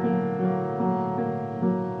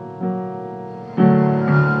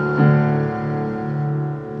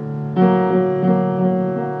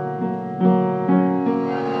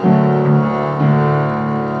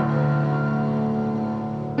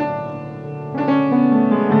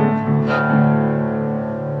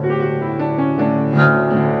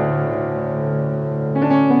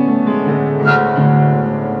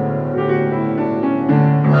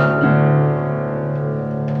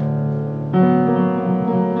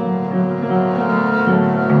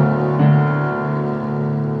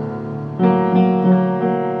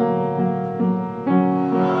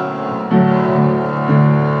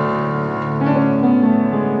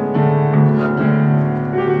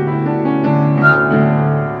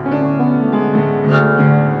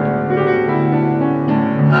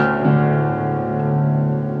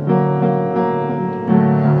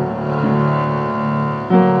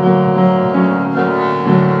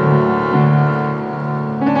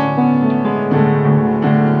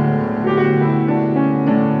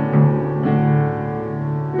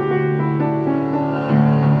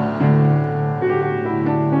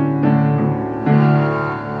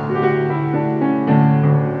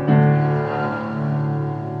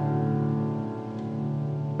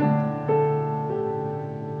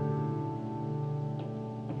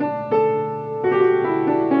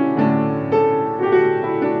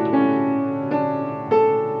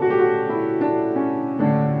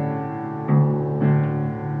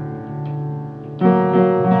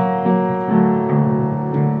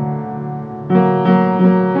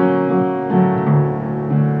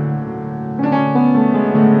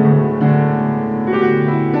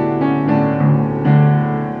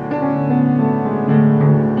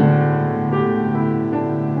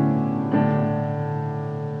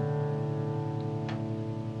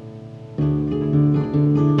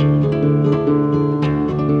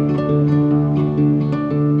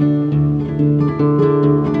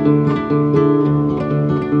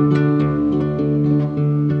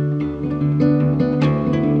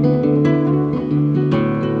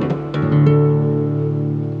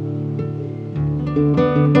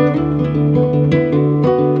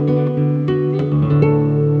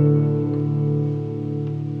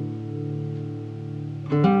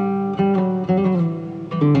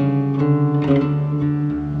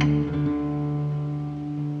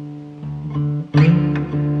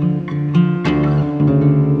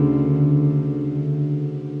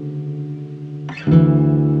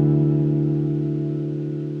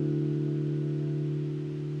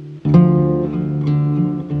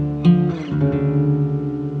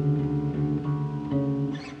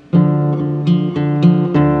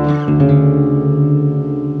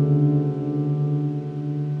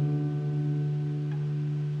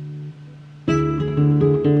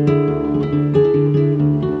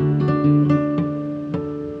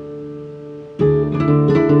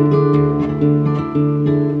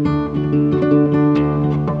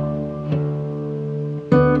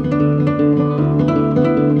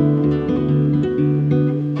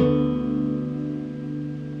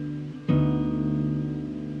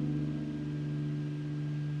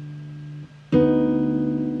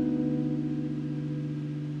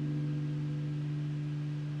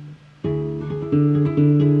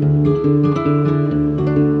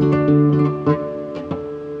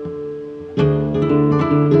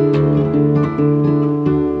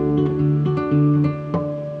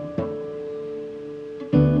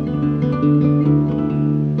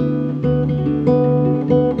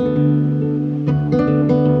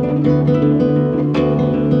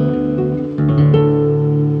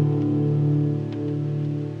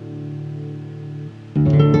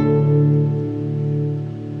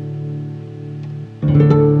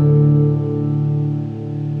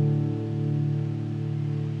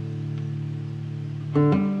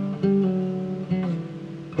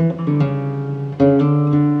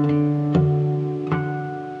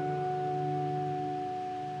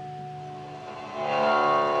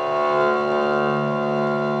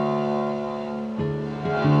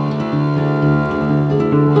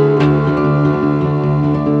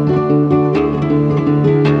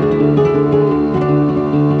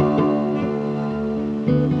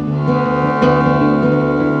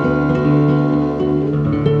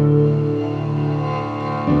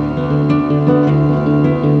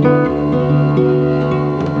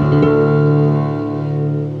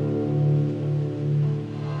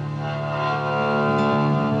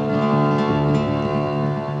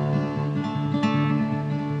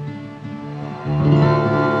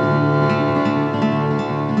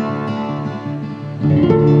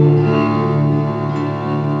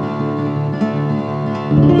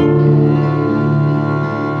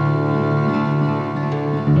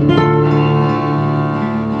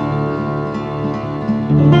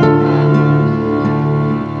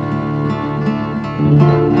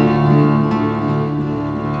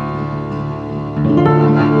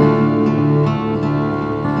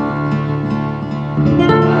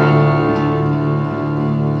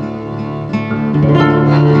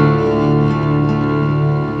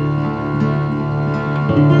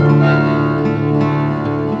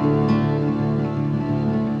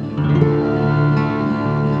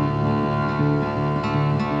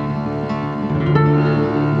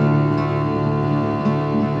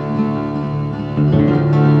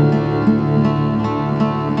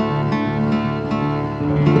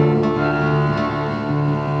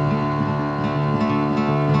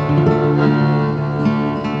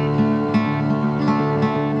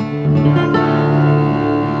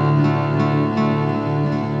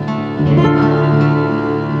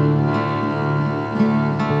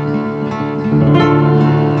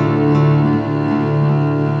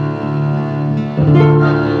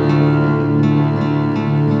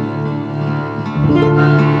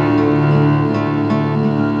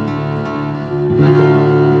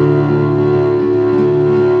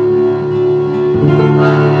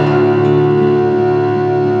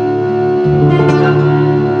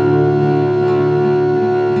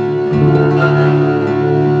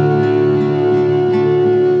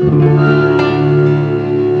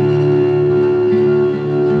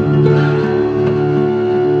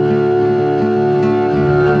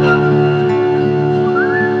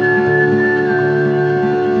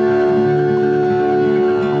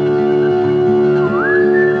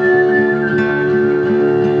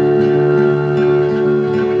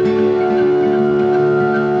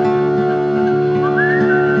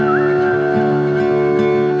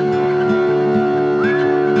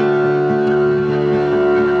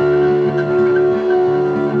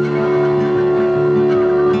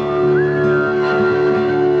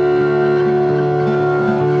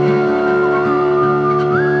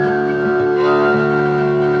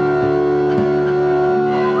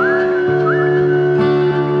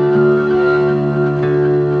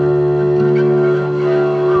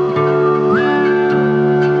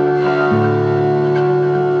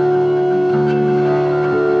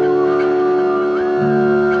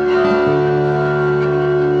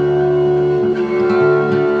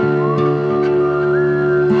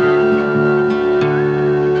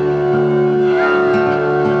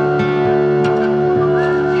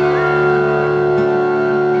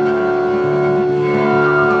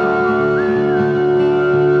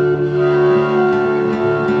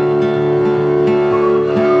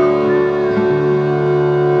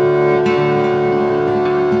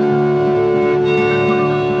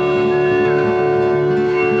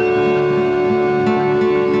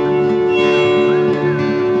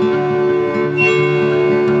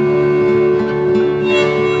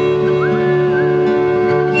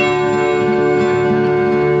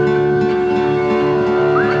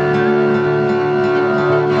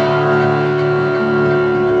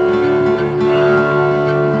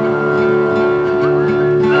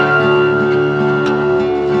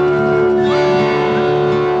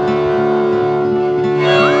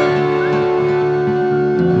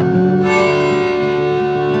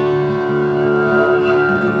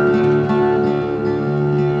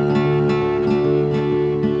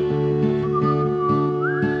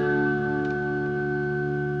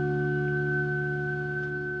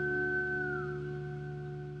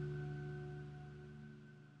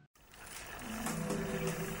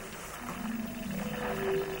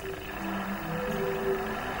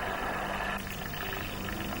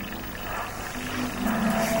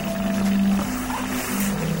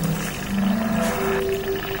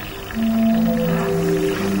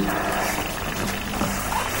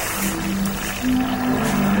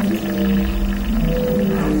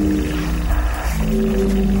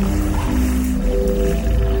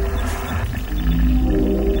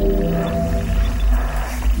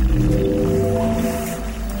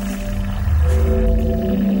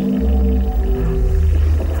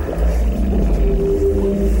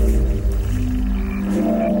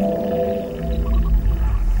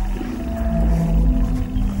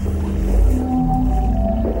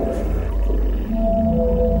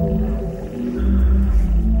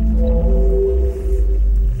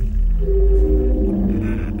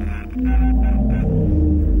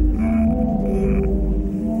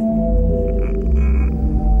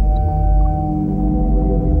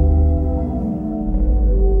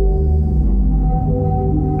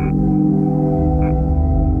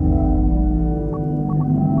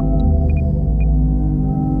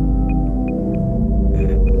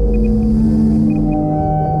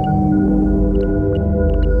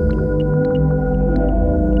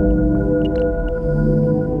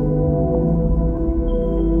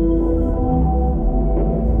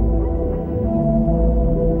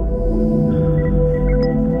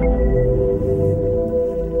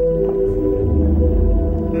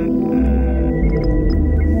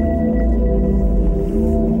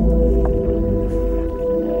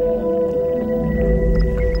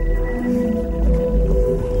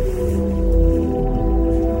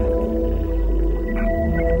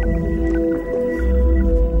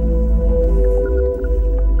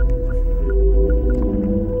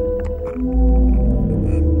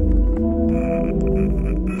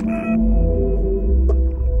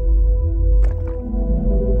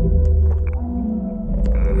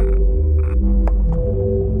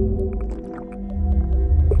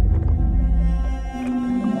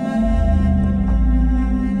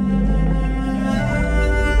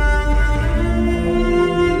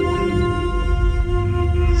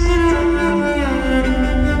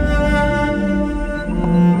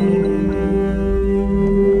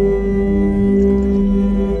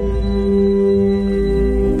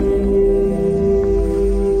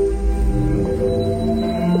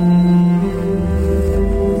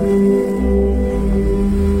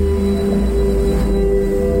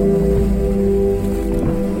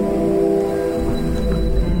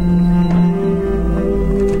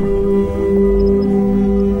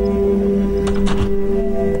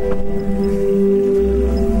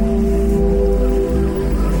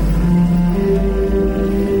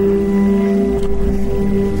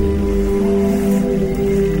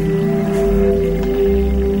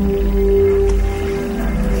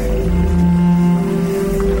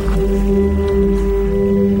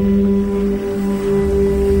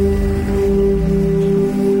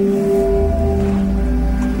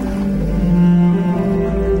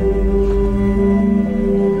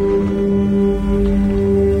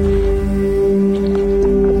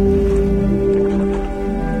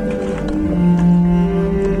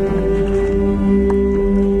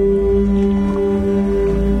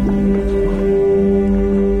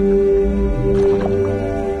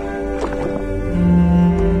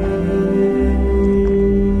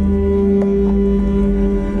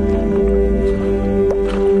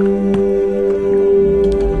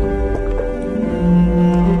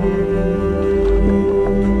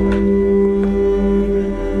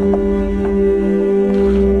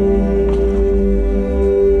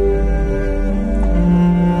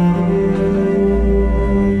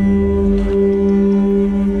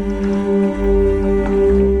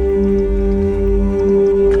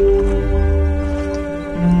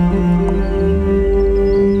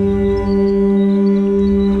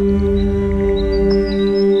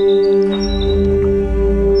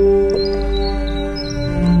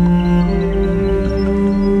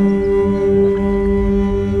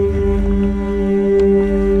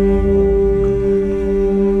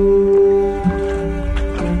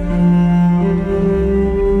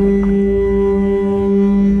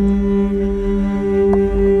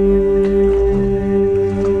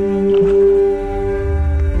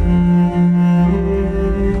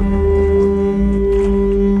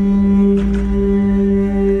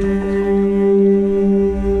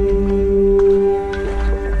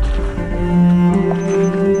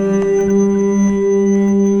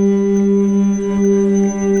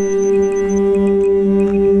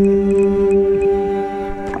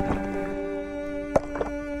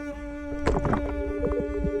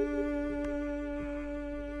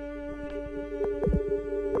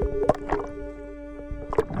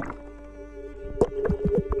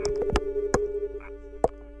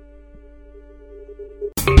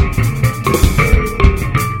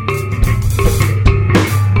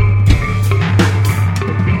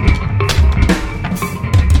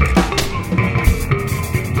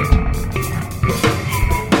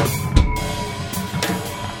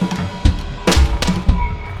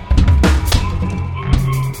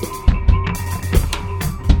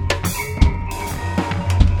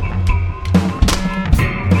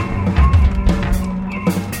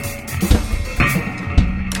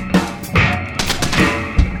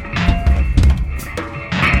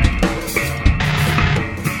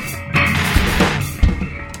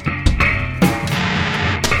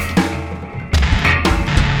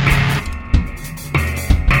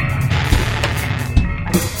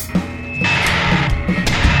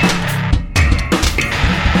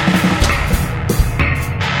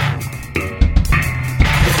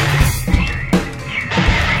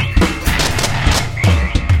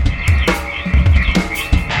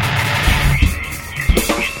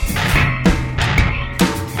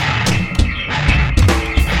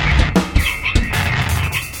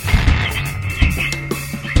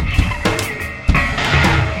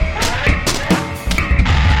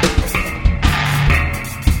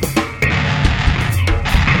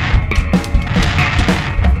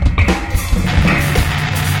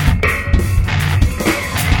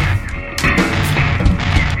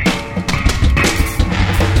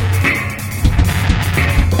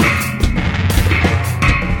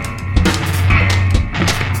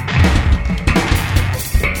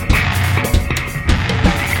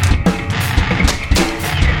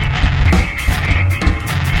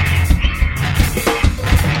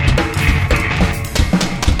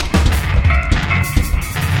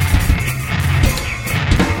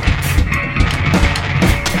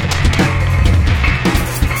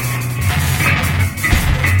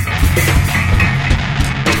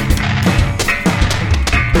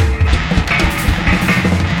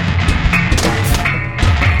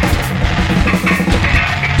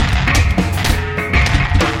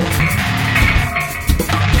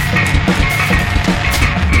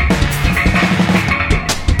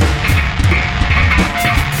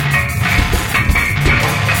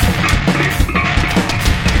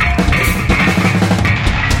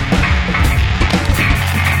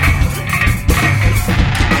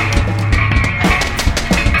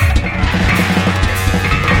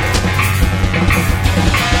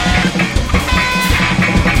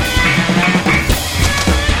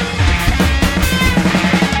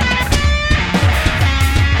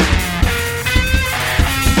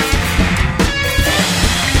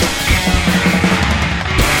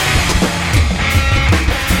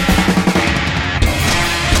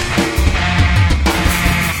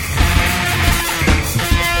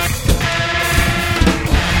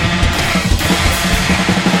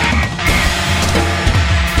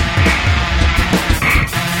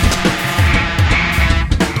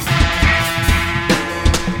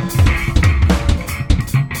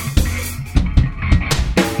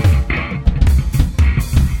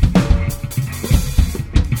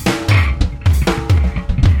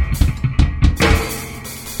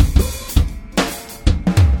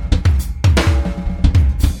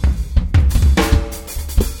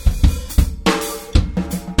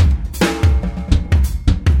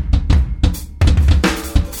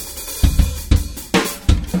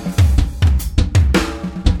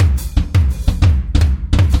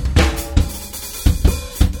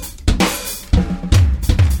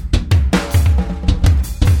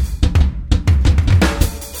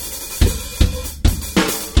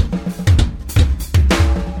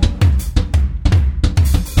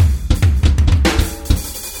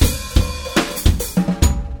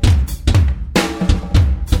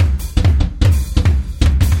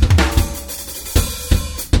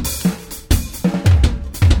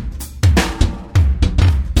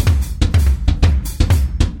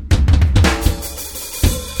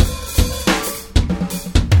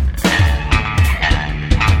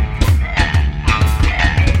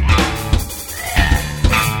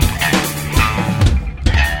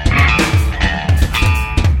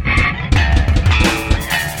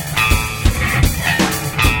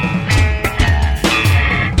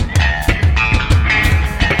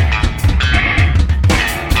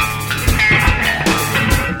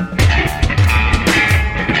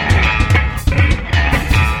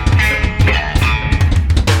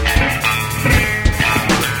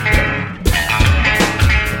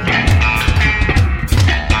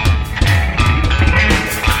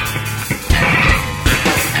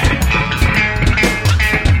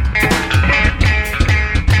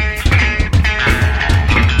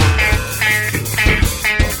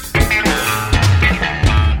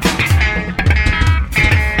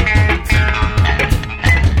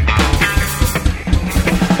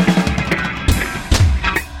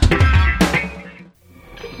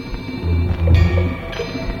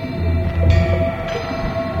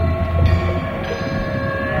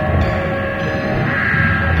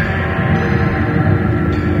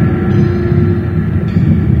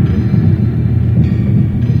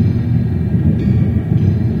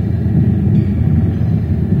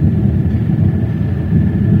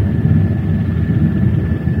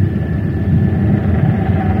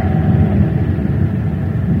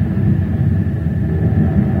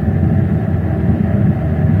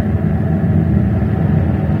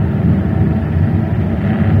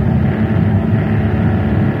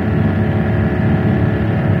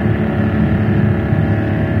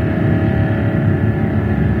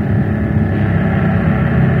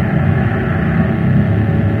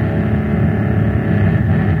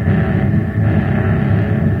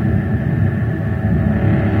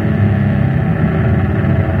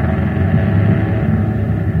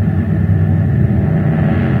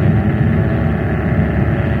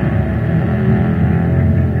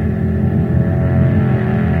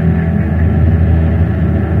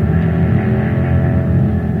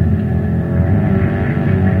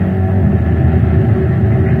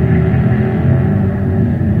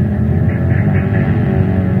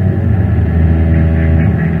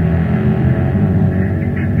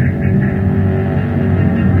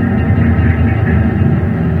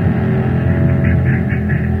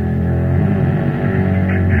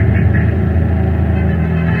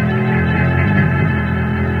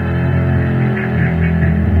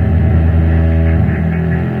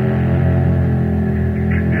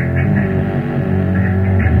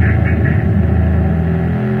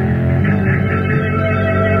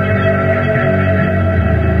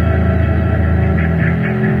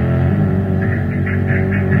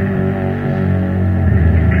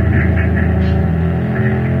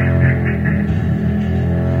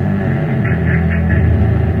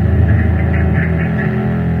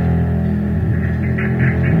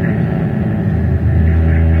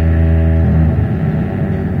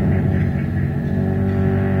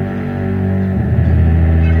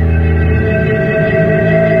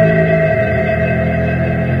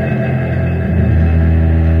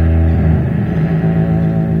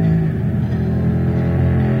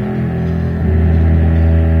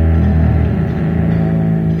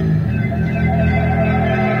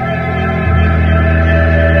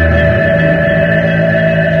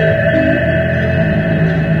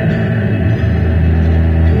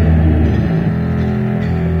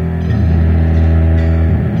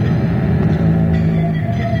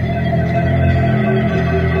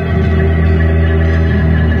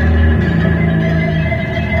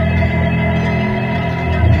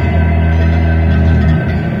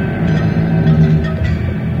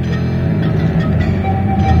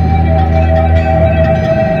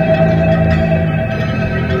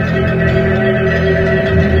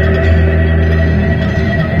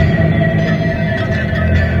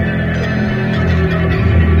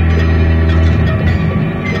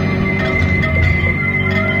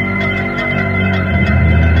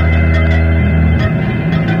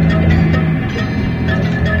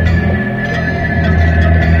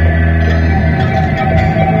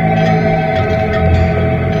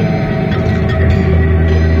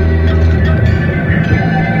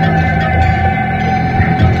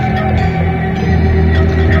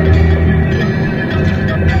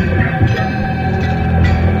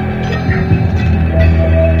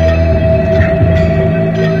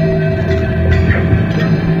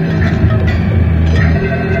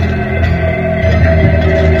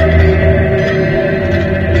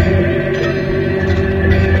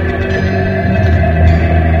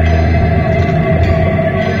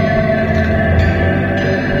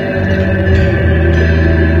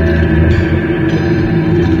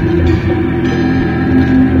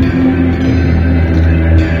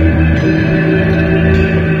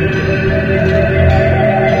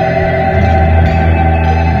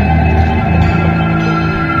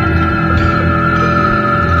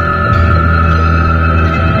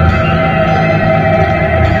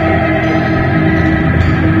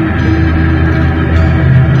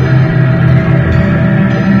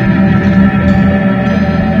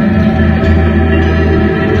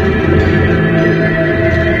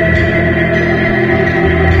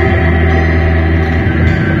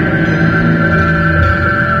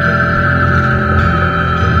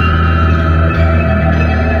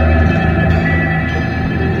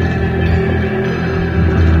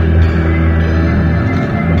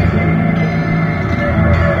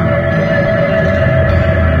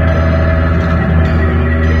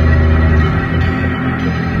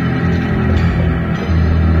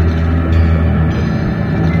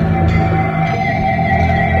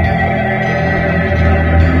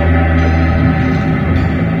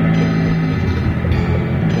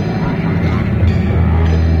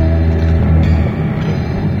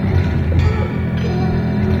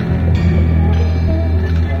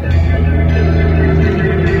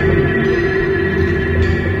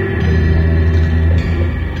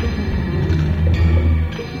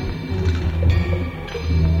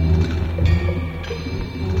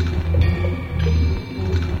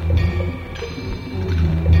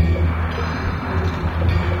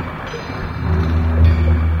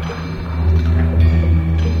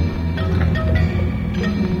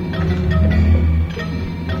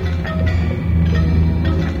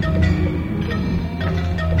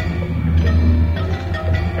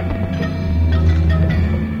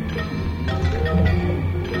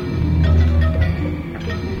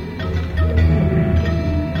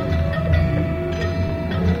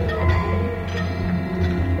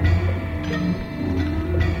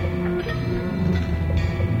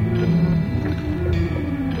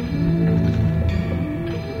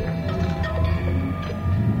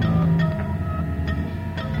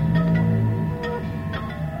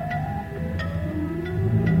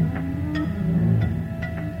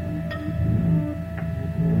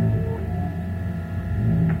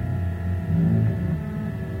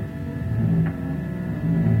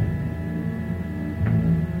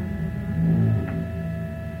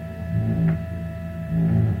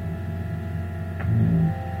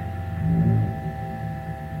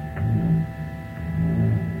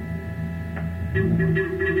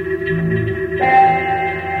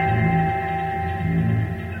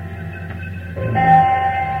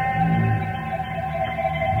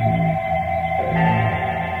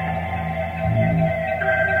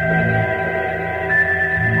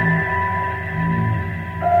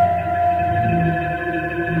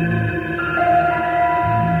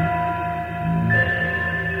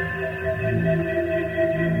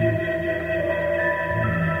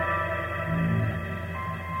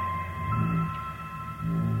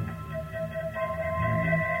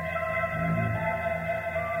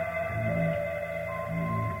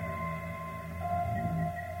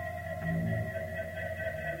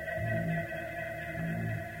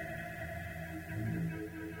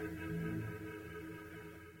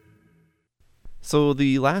 So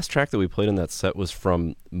the last track that we played in that set was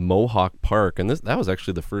from Mohawk Park, and that was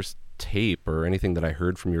actually the first tape or anything that I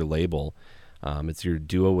heard from your label. It's your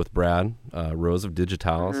duo with Brad Rose of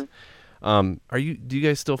Digitalis. Mm-hmm. Do you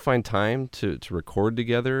guys still find time to record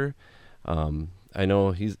together? I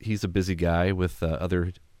know he's a busy guy with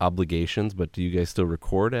other obligations, but do you guys still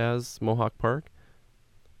record as Mohawk Park?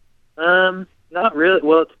 Not really.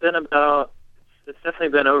 Well, it's definitely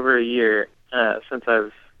been over a year since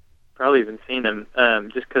I've probably even seen him,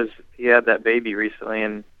 just because he had that baby recently,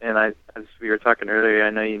 and I, as we were talking earlier, I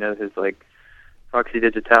know you know his like Foxy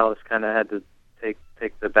Digitalis kind of had to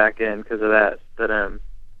take the back end because of that. But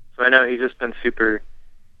so I know he's just been super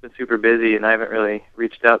busy, and I haven't really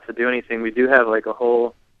reached out to do anything. We do have like a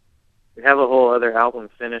whole other album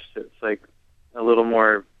finished. It's like a little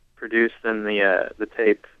more produced than the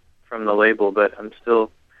tape from the label, but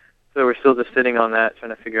we're still just sitting on that,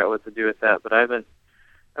 trying to figure out what to do with that. But I haven't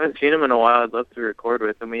seen him in a while. I'd love to record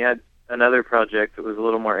with him. We had another project that was a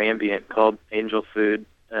little more ambient called Angel Food.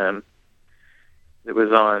 It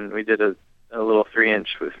was on. We did a little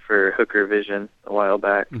 3-inch for Hooker Vision a while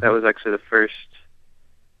back. Mm-hmm. That was actually the first.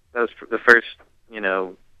 That was the first,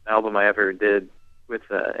 album I ever did with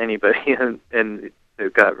anybody, and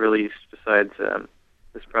it got released. Besides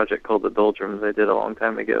this project called The Doldrums, I did a long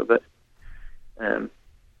time ago. But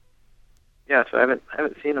yeah, so I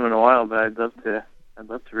haven't seen him in a while, but I'd love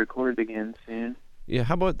to record again soon. Yeah,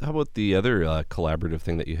 how about the other collaborative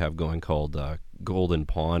thing that you have going called Golden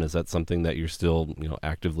Pawn? Is that something that you're still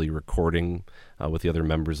actively recording with the other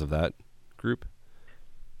members of that group?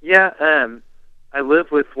 Yeah, I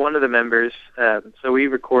live with one of the members, so we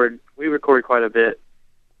record quite a bit,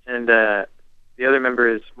 and the other member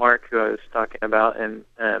is Mark, who I was talking about, and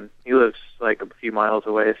he lives like a few miles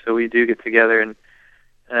away, so we do get together, and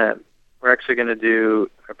we're actually going to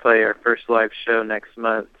play our first live show next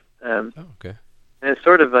month. Okay. And it's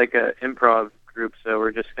sort of like an improv group, so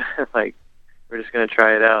we're just gonna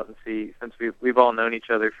try it out and see. Since we've all known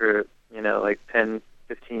each other for like 10,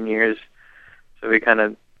 15 years, so we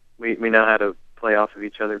know how to play off of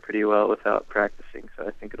each other pretty well without practicing. So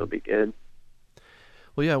I think it'll be good.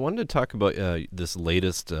 Well, yeah, I wanted to talk about this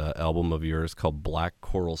latest album of yours called Black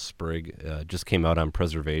Coral Sprig. Just came out on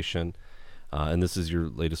Preservation, and this is your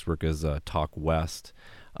latest work as Talk West.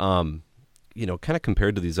 Kind of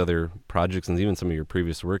compared to these other projects and even some of your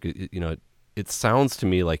previous work, it sounds to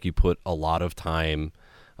me like you put a lot of time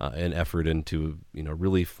and effort into,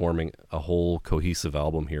 really forming a whole cohesive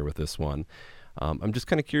album here with this one. I'm just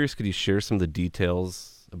kind of curious, could you share some of the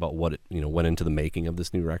details about what went into the making of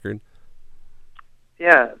this new record?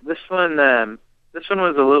 Yeah, this one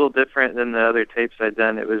was a little different than the other tapes I'd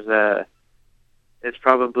done. It was it's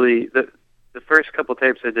probably the first couple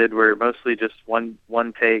tapes I did were mostly just one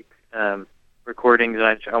take recordings,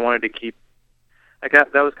 and I wanted to keep.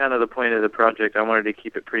 That was kind of the point of the project. I wanted to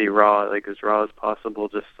keep it pretty raw, like as raw as possible,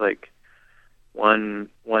 just like one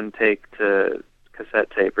take to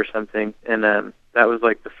cassette tape or something. And that was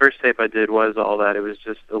like the first tape I did was all that. It was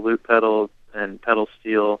just a loop pedal and pedal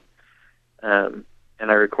steel, and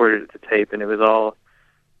I recorded it to tape. And that was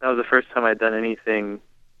the first time I'd done anything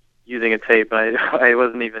using a tape. I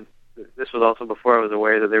wasn't even. This was also before I was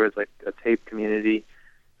aware that there was like a tape community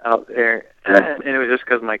out there, and it was just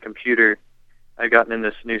because my computer. I'd gotten in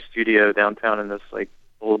this new studio downtown in this like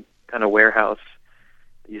old kind of warehouse.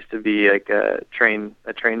 It used to be like a train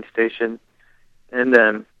station,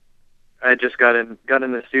 and I just got in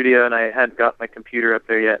the studio, and I hadn't got my computer up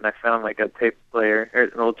there yet, and I found like a tape player or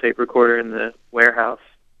an old tape recorder in the warehouse,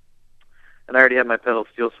 and I already had my pedal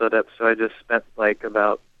steel set up, so I just spent like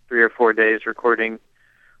about 3 or 4 days recording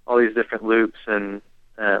all these different loops, and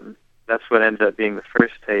that's what ended up being the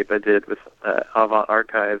first tape I did with Avant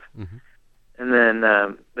Archive. Mm-hmm. And then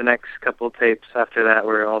the next couple of tapes after that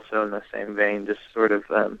were also in the same vein, just sort of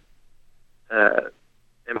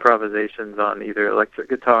improvisations on either electric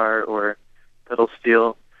guitar or pedal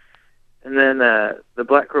steel. And then the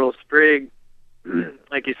Black Coral Sprig,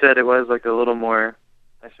 like you said, it was like a little more.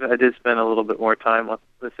 I did spend a little bit more time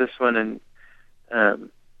with this one, and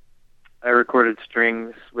I recorded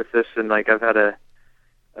strings with this, and like I've had an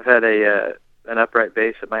upright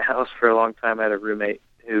bass at my house for a long time. I had a roommate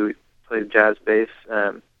who played jazz bass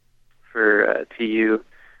for TU,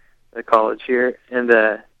 the college here, and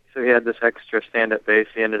so he had this extra stand-up bass.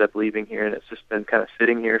 He ended up leaving here, and it's just been kind of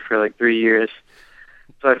sitting here for like 3 years.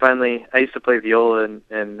 So I used to play viola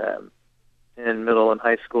in middle and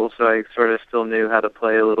high school, so I sort of still knew how to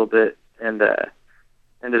play a little bit, and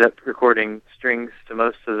ended up recording strings to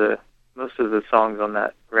most of the songs on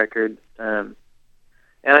that record. And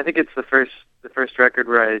I think it's the first record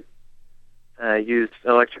where used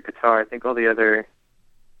electric guitar. I think all the other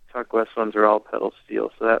Talk West ones are all pedal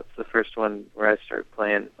steel, so that's the first one where I started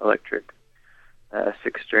playing electric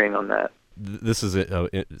 6-string on that. This is a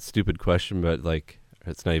stupid question, but like,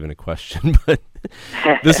 it's not even a question, but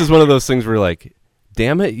this is one of those things where like,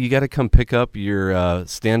 damn it, you got to come pick up your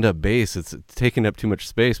stand-up bass. It's taking up too much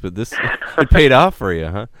space, but this it paid off for you,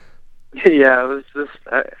 huh? Yeah, it was just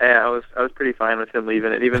I was pretty fine with him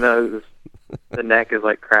leaving it, even though it was, the neck is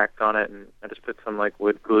like cracked on it, and I just put some like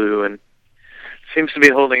wood glue, and it seems to be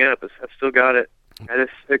holding up. I've still got it.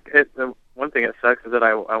 The one thing that sucks is that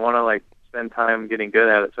I want to like spend time getting good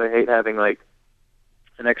at it, so I hate having like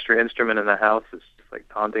an extra instrument in the house. It's just like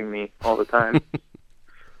taunting me all the time.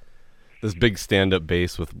 This big stand-up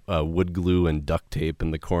bass with wood glue and duct tape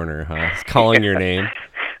in the corner, huh? It's calling your name.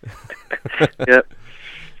 Yep.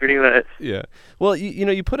 Pretty much. Yeah. Well,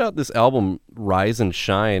 you put out this album, Rise and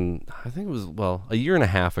Shine, I think it was, a year and a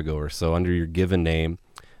half ago or so, under your given name.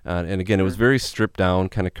 And again, it was very stripped down,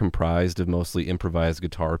 kind of comprised of mostly improvised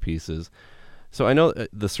guitar pieces. So I know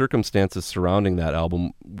the circumstances surrounding that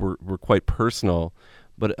album were quite personal,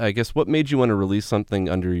 but I guess what made you want to release something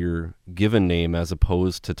under your given name as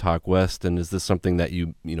opposed to Talk West? And is this something that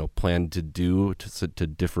you plan to do to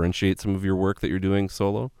differentiate some of your work that you're doing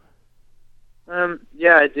solo?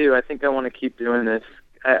 Yeah, I do. I think I want to keep doing this.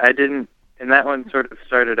 I didn't, and that one sort of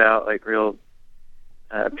started out like real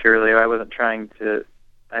purely. I wasn't trying to.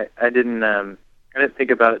 I didn't think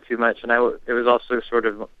about it too much, and it was also sort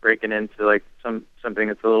of breaking into like something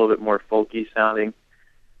that's a little bit more folky sounding.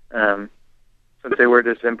 Since they were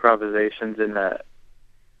just improvisations in that,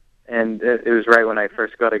 and it was right when I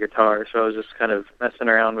first got a guitar, so I was just kind of messing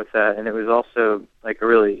around with that, and it was also like a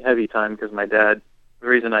really heavy time because my dad. The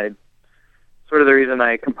reason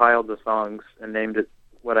I compiled the songs and named it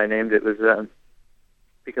what I named it was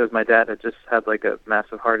because my dad had just had like a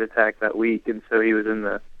massive heart attack that week, and so he was in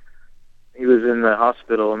the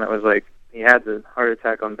hospital, and that was like he had the heart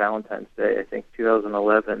attack on Valentine's Day, I think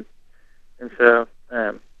 2011, and so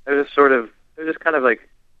it was just kind of like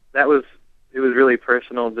it was really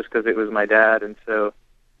personal just because it was my dad, and so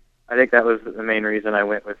I think that was the main reason I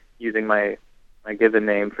went with using my given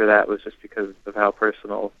name for that, was just because of how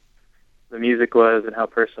personal the music was and how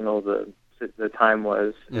personal the time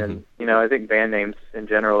was. Mm-hmm. And I think band names in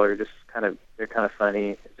general are just they're kind of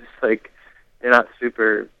funny. It's just like they're not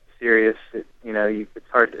super serious. It's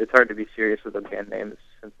hard to be serious with a band name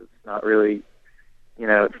since it's not really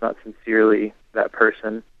it's not sincerely that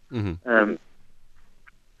person. Mm-hmm.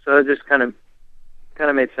 So it just kind of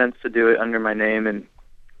made sense to do it under my name, and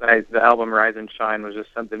the album Rise and Shine was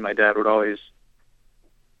just something my dad would always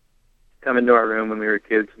come into our room when we were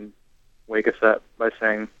kids and wake us up by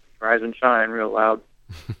saying "Rise and Shine" real loud.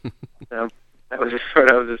 So that was just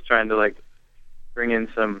I was just trying to like bring in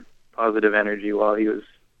some positive energy while he was,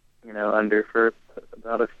 under for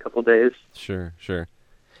about a couple days. Sure.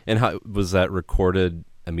 And how was that recorded?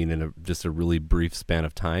 I mean, in just a really brief span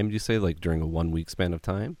of time, do you say, like during a 1-week span of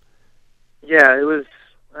time? Yeah, it was.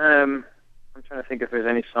 I'm trying to think if there's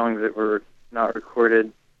any songs that were not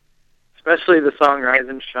recorded, especially the song "Rise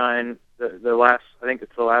and Shine." The last, I think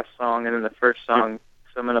it's the last song, and then the first song,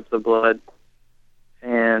 "Summon Up the Blood,"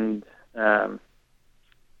 and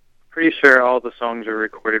pretty sure all the songs were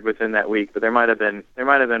recorded within that week. But there might have been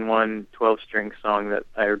one 12-string song that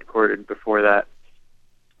I recorded before that.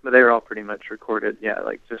 But they were all pretty much recorded,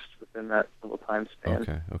 like just within that little time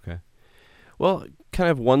span. Okay. Well, kind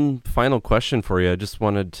of one final question for you. I just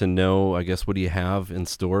wanted to know, I guess, what do you have in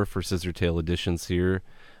store for Scissortail Editions here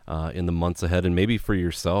in the months ahead, and maybe for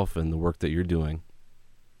yourself and the work that you're doing?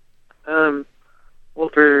 Well,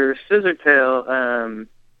 for Scissortail,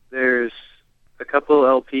 there's a couple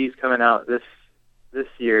LPs coming out this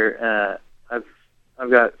year. I've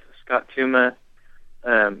got Scott Tuma.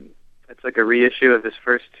 It's like a reissue of his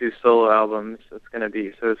first 2 solo albums. We're gonna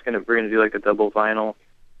do like a double vinyl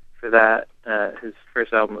for that. His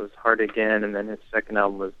first album was Hard Again, and then his second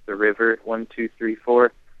album was The River 1, 2, 3,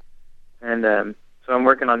 4. And so I'm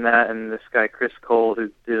working on that, and this guy Chris Cole,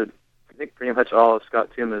 who did I think pretty much all of Scott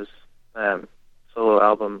Tuma's solo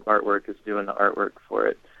album artwork, is doing the artwork for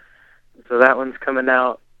it. So that one's coming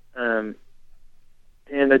out. And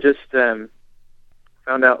I just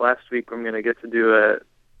found out last week I'm gonna get to do a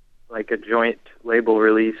joint label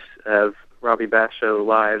release of Robbie Basho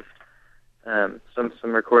live, some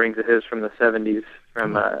recordings of his from the 70s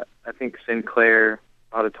from I think Sinclair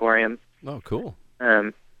Auditorium. Oh, cool.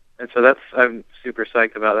 And so I'm super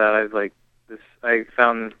psyched about that. I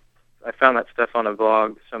found that stuff on a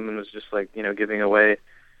blog. Someone was just giving away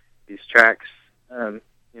these tracks,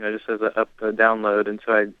 just as a download, and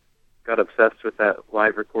so got obsessed with that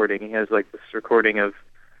live recording. He has like this recording of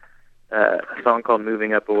a song called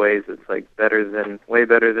 "Moving Up a Ways." It's like way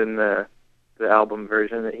better than the album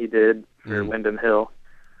version that he did for Windham Hill.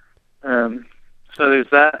 So there's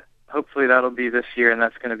that. Hopefully that'll be this year, and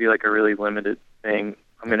that's going to be like a really limited thing.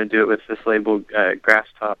 I'm going to do it with this label, Grass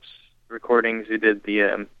Tops Recordings, who did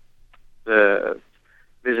the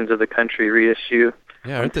Visions of the Country reissue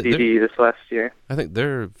on CD this last year. I think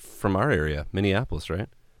they're from our area, Minneapolis, right?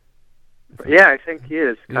 Yeah, I think he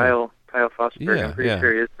is. Yeah. Kyle Fossberg. Yeah, I'm pretty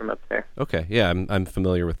sure he is from up there. Okay, yeah, I'm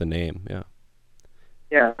familiar with the name. Yeah.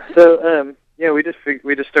 Yeah. So we just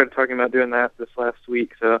started talking about doing that this last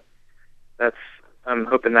week. So I'm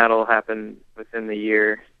hoping that'll happen within the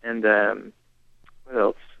year. And what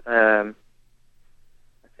else? I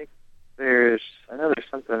know there's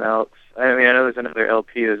something else. I know there's another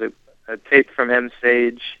LP. There's a tape from M.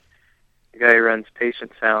 Sage, the guy who runs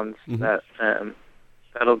Patient Sounds.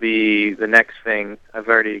 That'll be the next thing. I've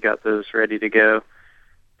already got those ready to go.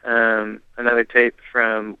 Another tape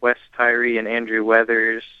from Wes Tyree and Andrew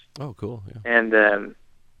Weathers. Oh, cool. Yeah. And they're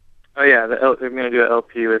going to do an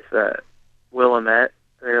LP with Willamette.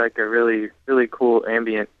 They're like a really, really cool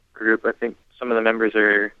ambient group. I think some of the members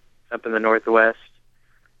are up in the Northwest.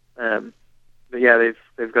 But yeah,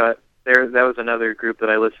 they've got that was another group that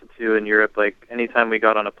I listened to in Europe. Like anytime we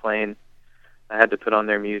got on a plane, I had to put on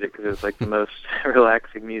their music because it was like the most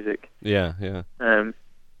relaxing music. Yeah, yeah.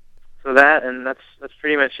 So that's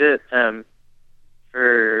pretty much it.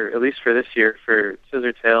 For at least for this year for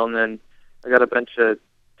Scissortail, and then I got a bunch of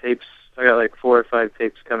tapes. I got like 4 or 5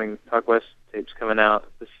 tapes coming, Talk West tapes coming out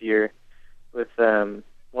this year. With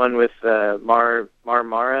one with Mara,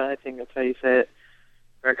 I think that's how you say it,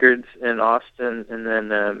 Records in Austin, and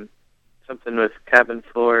then something with Cabin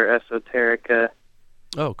Floor Esoterica.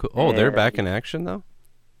 Oh, cool. Oh, they're back in action though?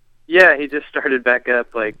 Yeah, he just started back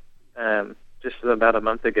up like just about a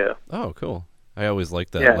month ago. Oh, cool. I always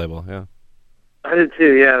liked that label, yeah. I did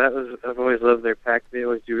too, yeah. I've always loved their pack. They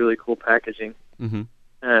always do really cool packaging. Mm-hmm.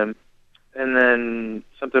 And then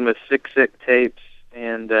something with Sick Tapes,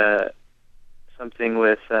 and something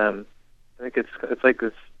with I think it's like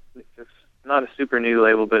this. It's not a super new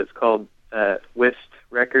label, but it's called Whist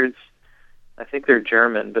Records. I think they're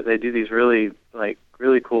German, but they do these really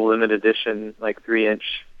cool limited edition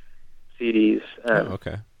 3-inch CDs.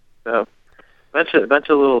 Okay. So a bunch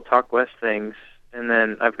of little Talk West things, and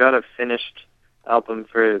then I've got a finished album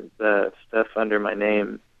for the stuff under my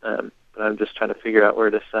name, but I'm just trying to figure out where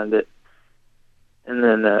to send it. And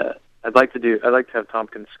then I'd like to have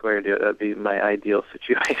Tompkins Square do it. That'd be my ideal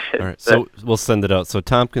situation. All right, so we'll send it out. So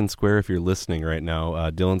Tompkins Square, if you're listening right now,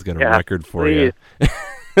 Dylan's got a record for you.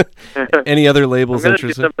 Any other labels I'm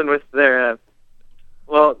interested? Do something with their.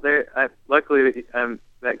 Luckily,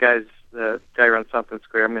 that guy's the guy who runs Tompkins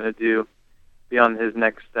Square. I'm going to be on his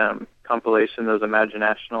next compilation, those Imagine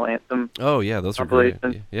National Anthem. Oh yeah, those are great.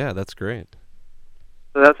 Yeah, that's great.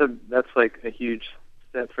 So that's like a huge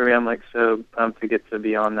step for me. I'm like so pumped to get to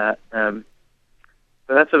be on that. But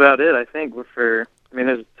that's about it. I think there's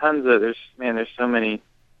there's so many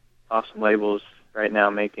awesome labels right now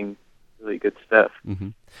making really good stuff. Mm-hmm.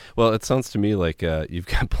 Well, it sounds to me like you've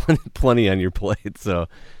got plenty on your plate, so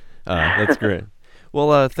that's great.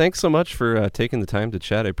 Well, thanks so much for taking the time to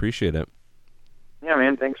chat. I appreciate it. Yeah,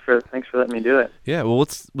 man. Thanks for letting me do it. Yeah. Well,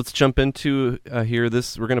 let's jump into here.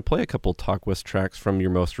 We're gonna play a couple Talk West tracks from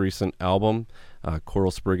your most recent album,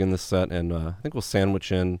 Coral Sprig in this set, and I think we'll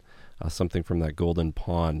sandwich in something from that Golden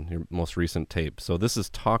Pawn, your most recent tape. So this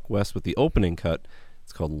is Talk West with the opening cut.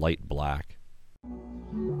 It's called Light Black.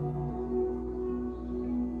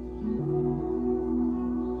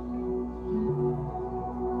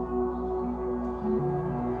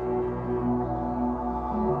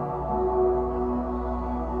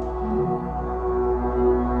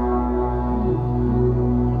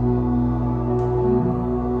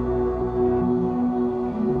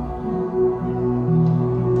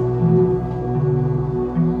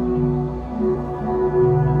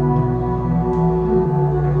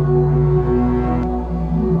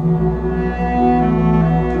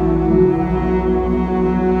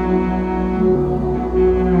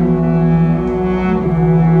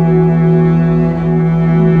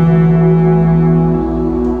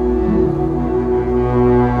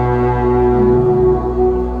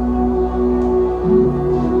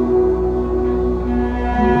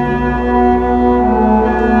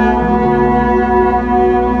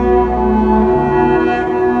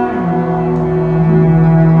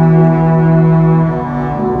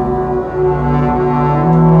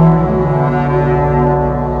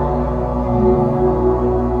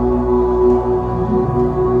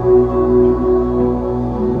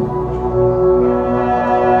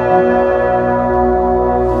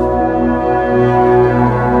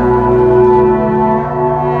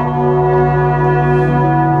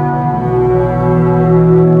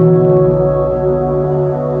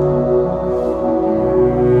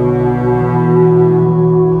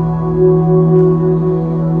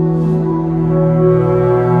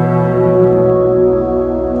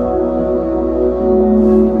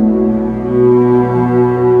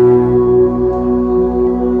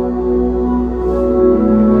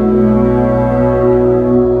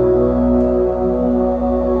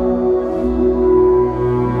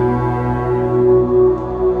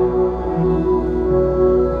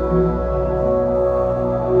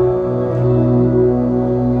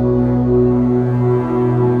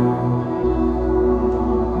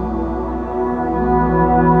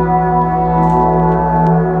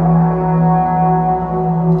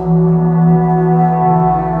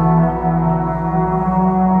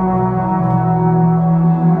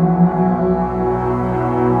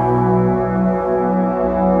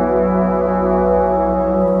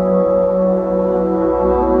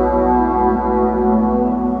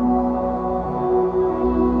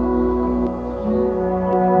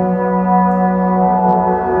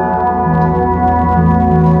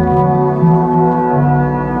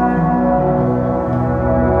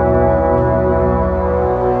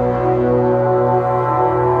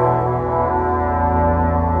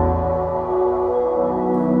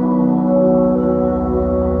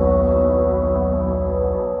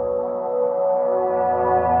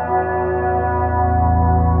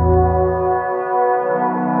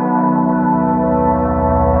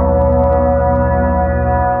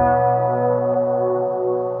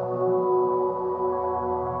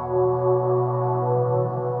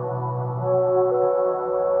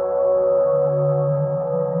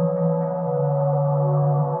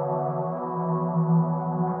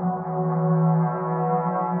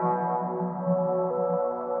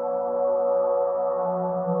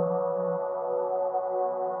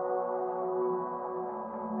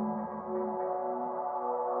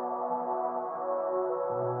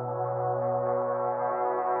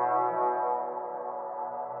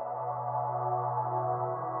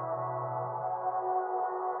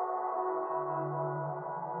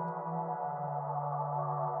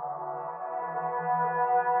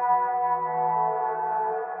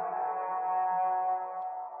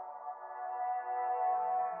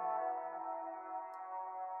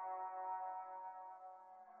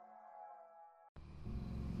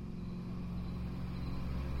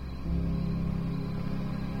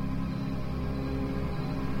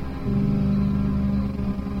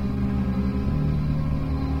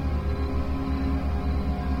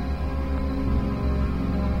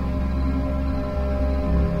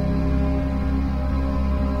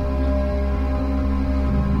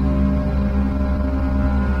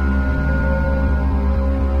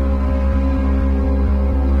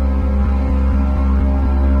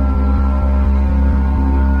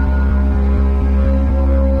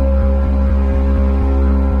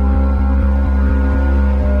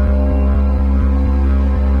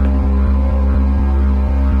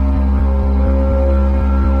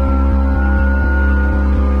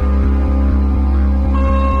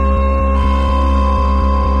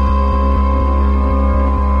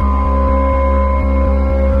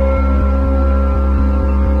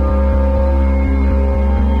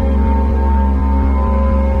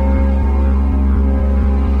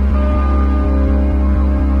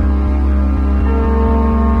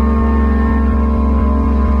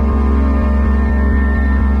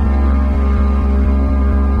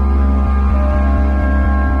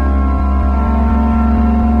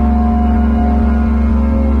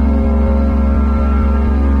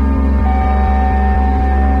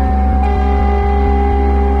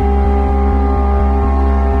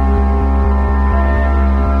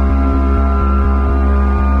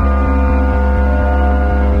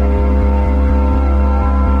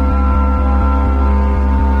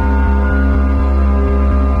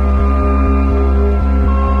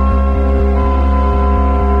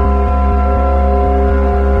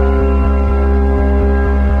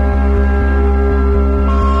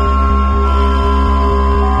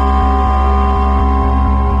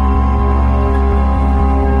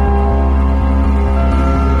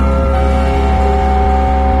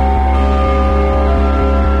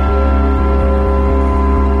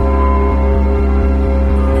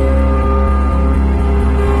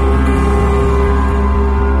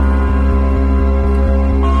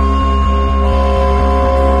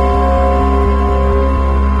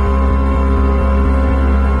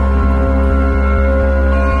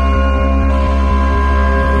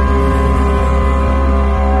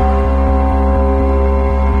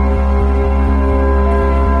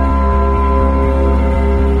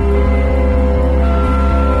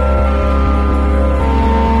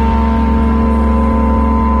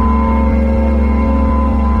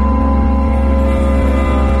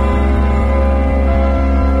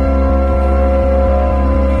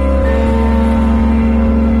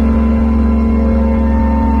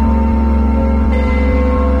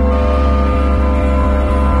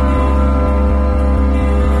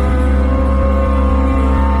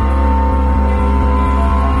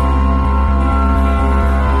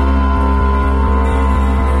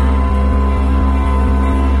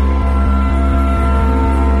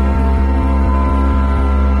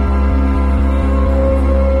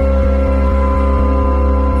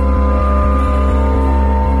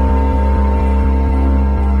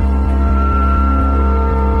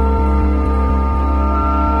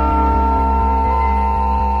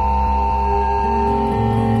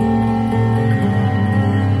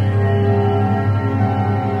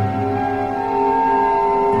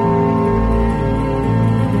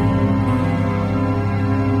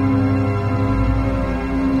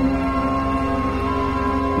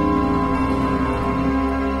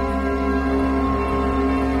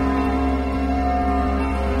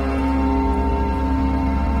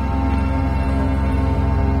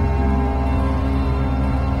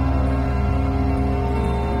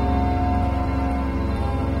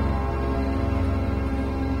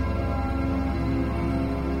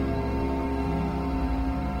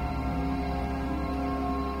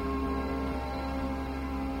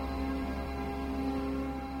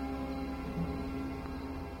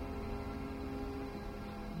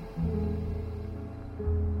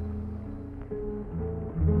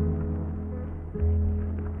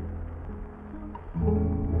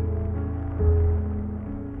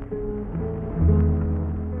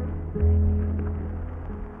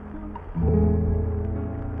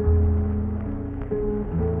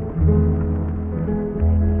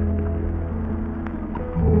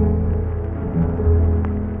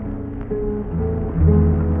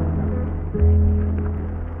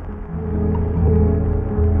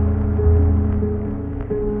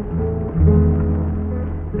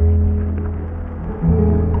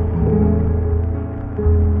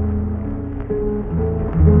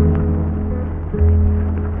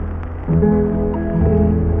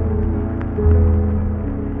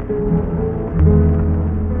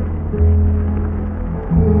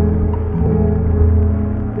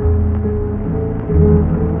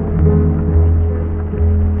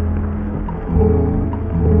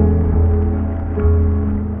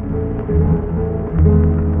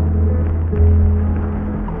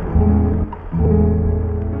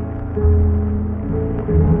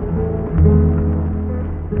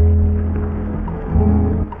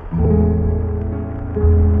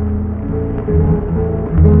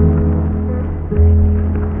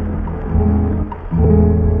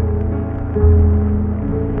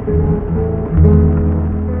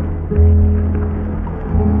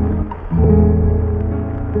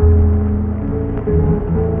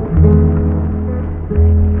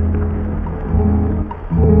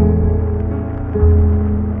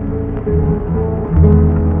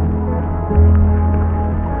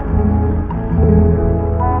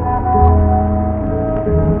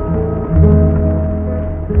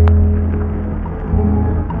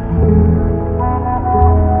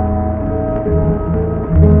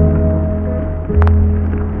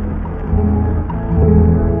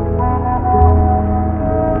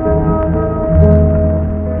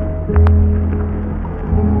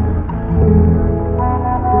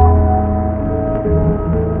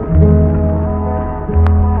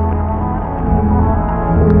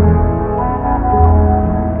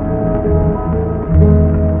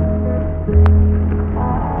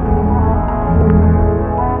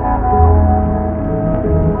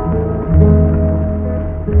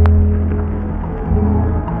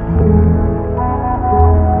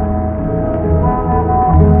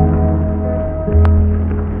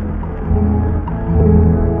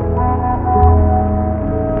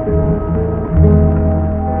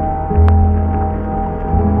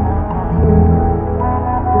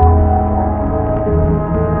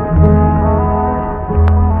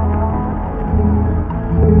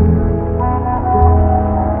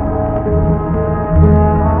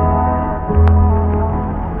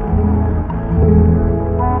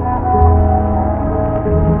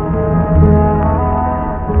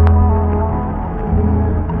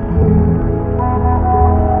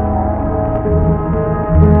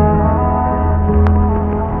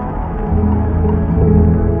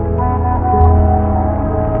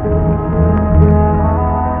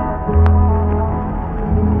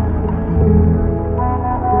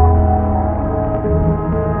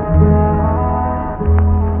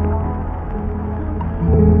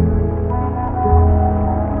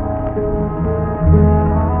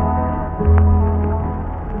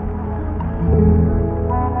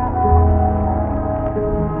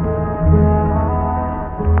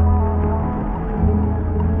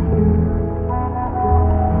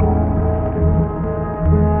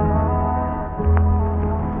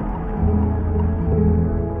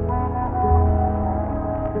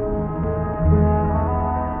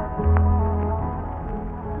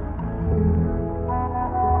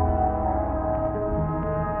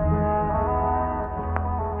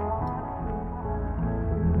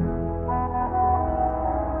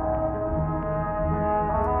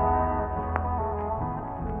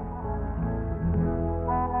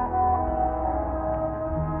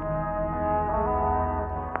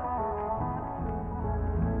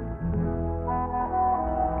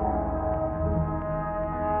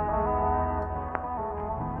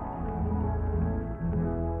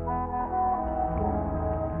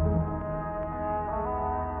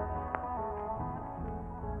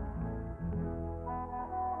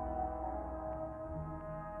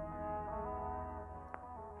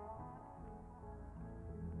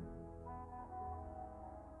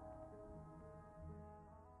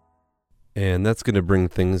 And that's going to bring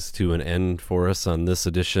things to an end for us on this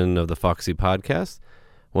edition of the Foxy Podcast.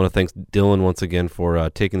 I want to thank Dylan once again for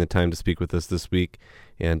taking the time to speak with us this week.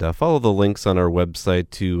 And follow the links on our website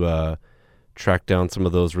to track down some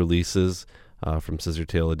of those releases from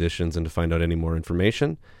Scissortail Editions and to find out any more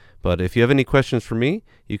information. But if you have any questions for me,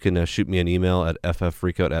 you can shoot me an email at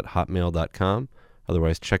fffreakout@hotmail.com.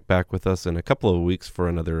 Otherwise, check back with us in a couple of weeks for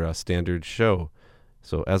another standard show.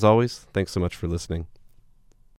 So as always, thanks so much for listening.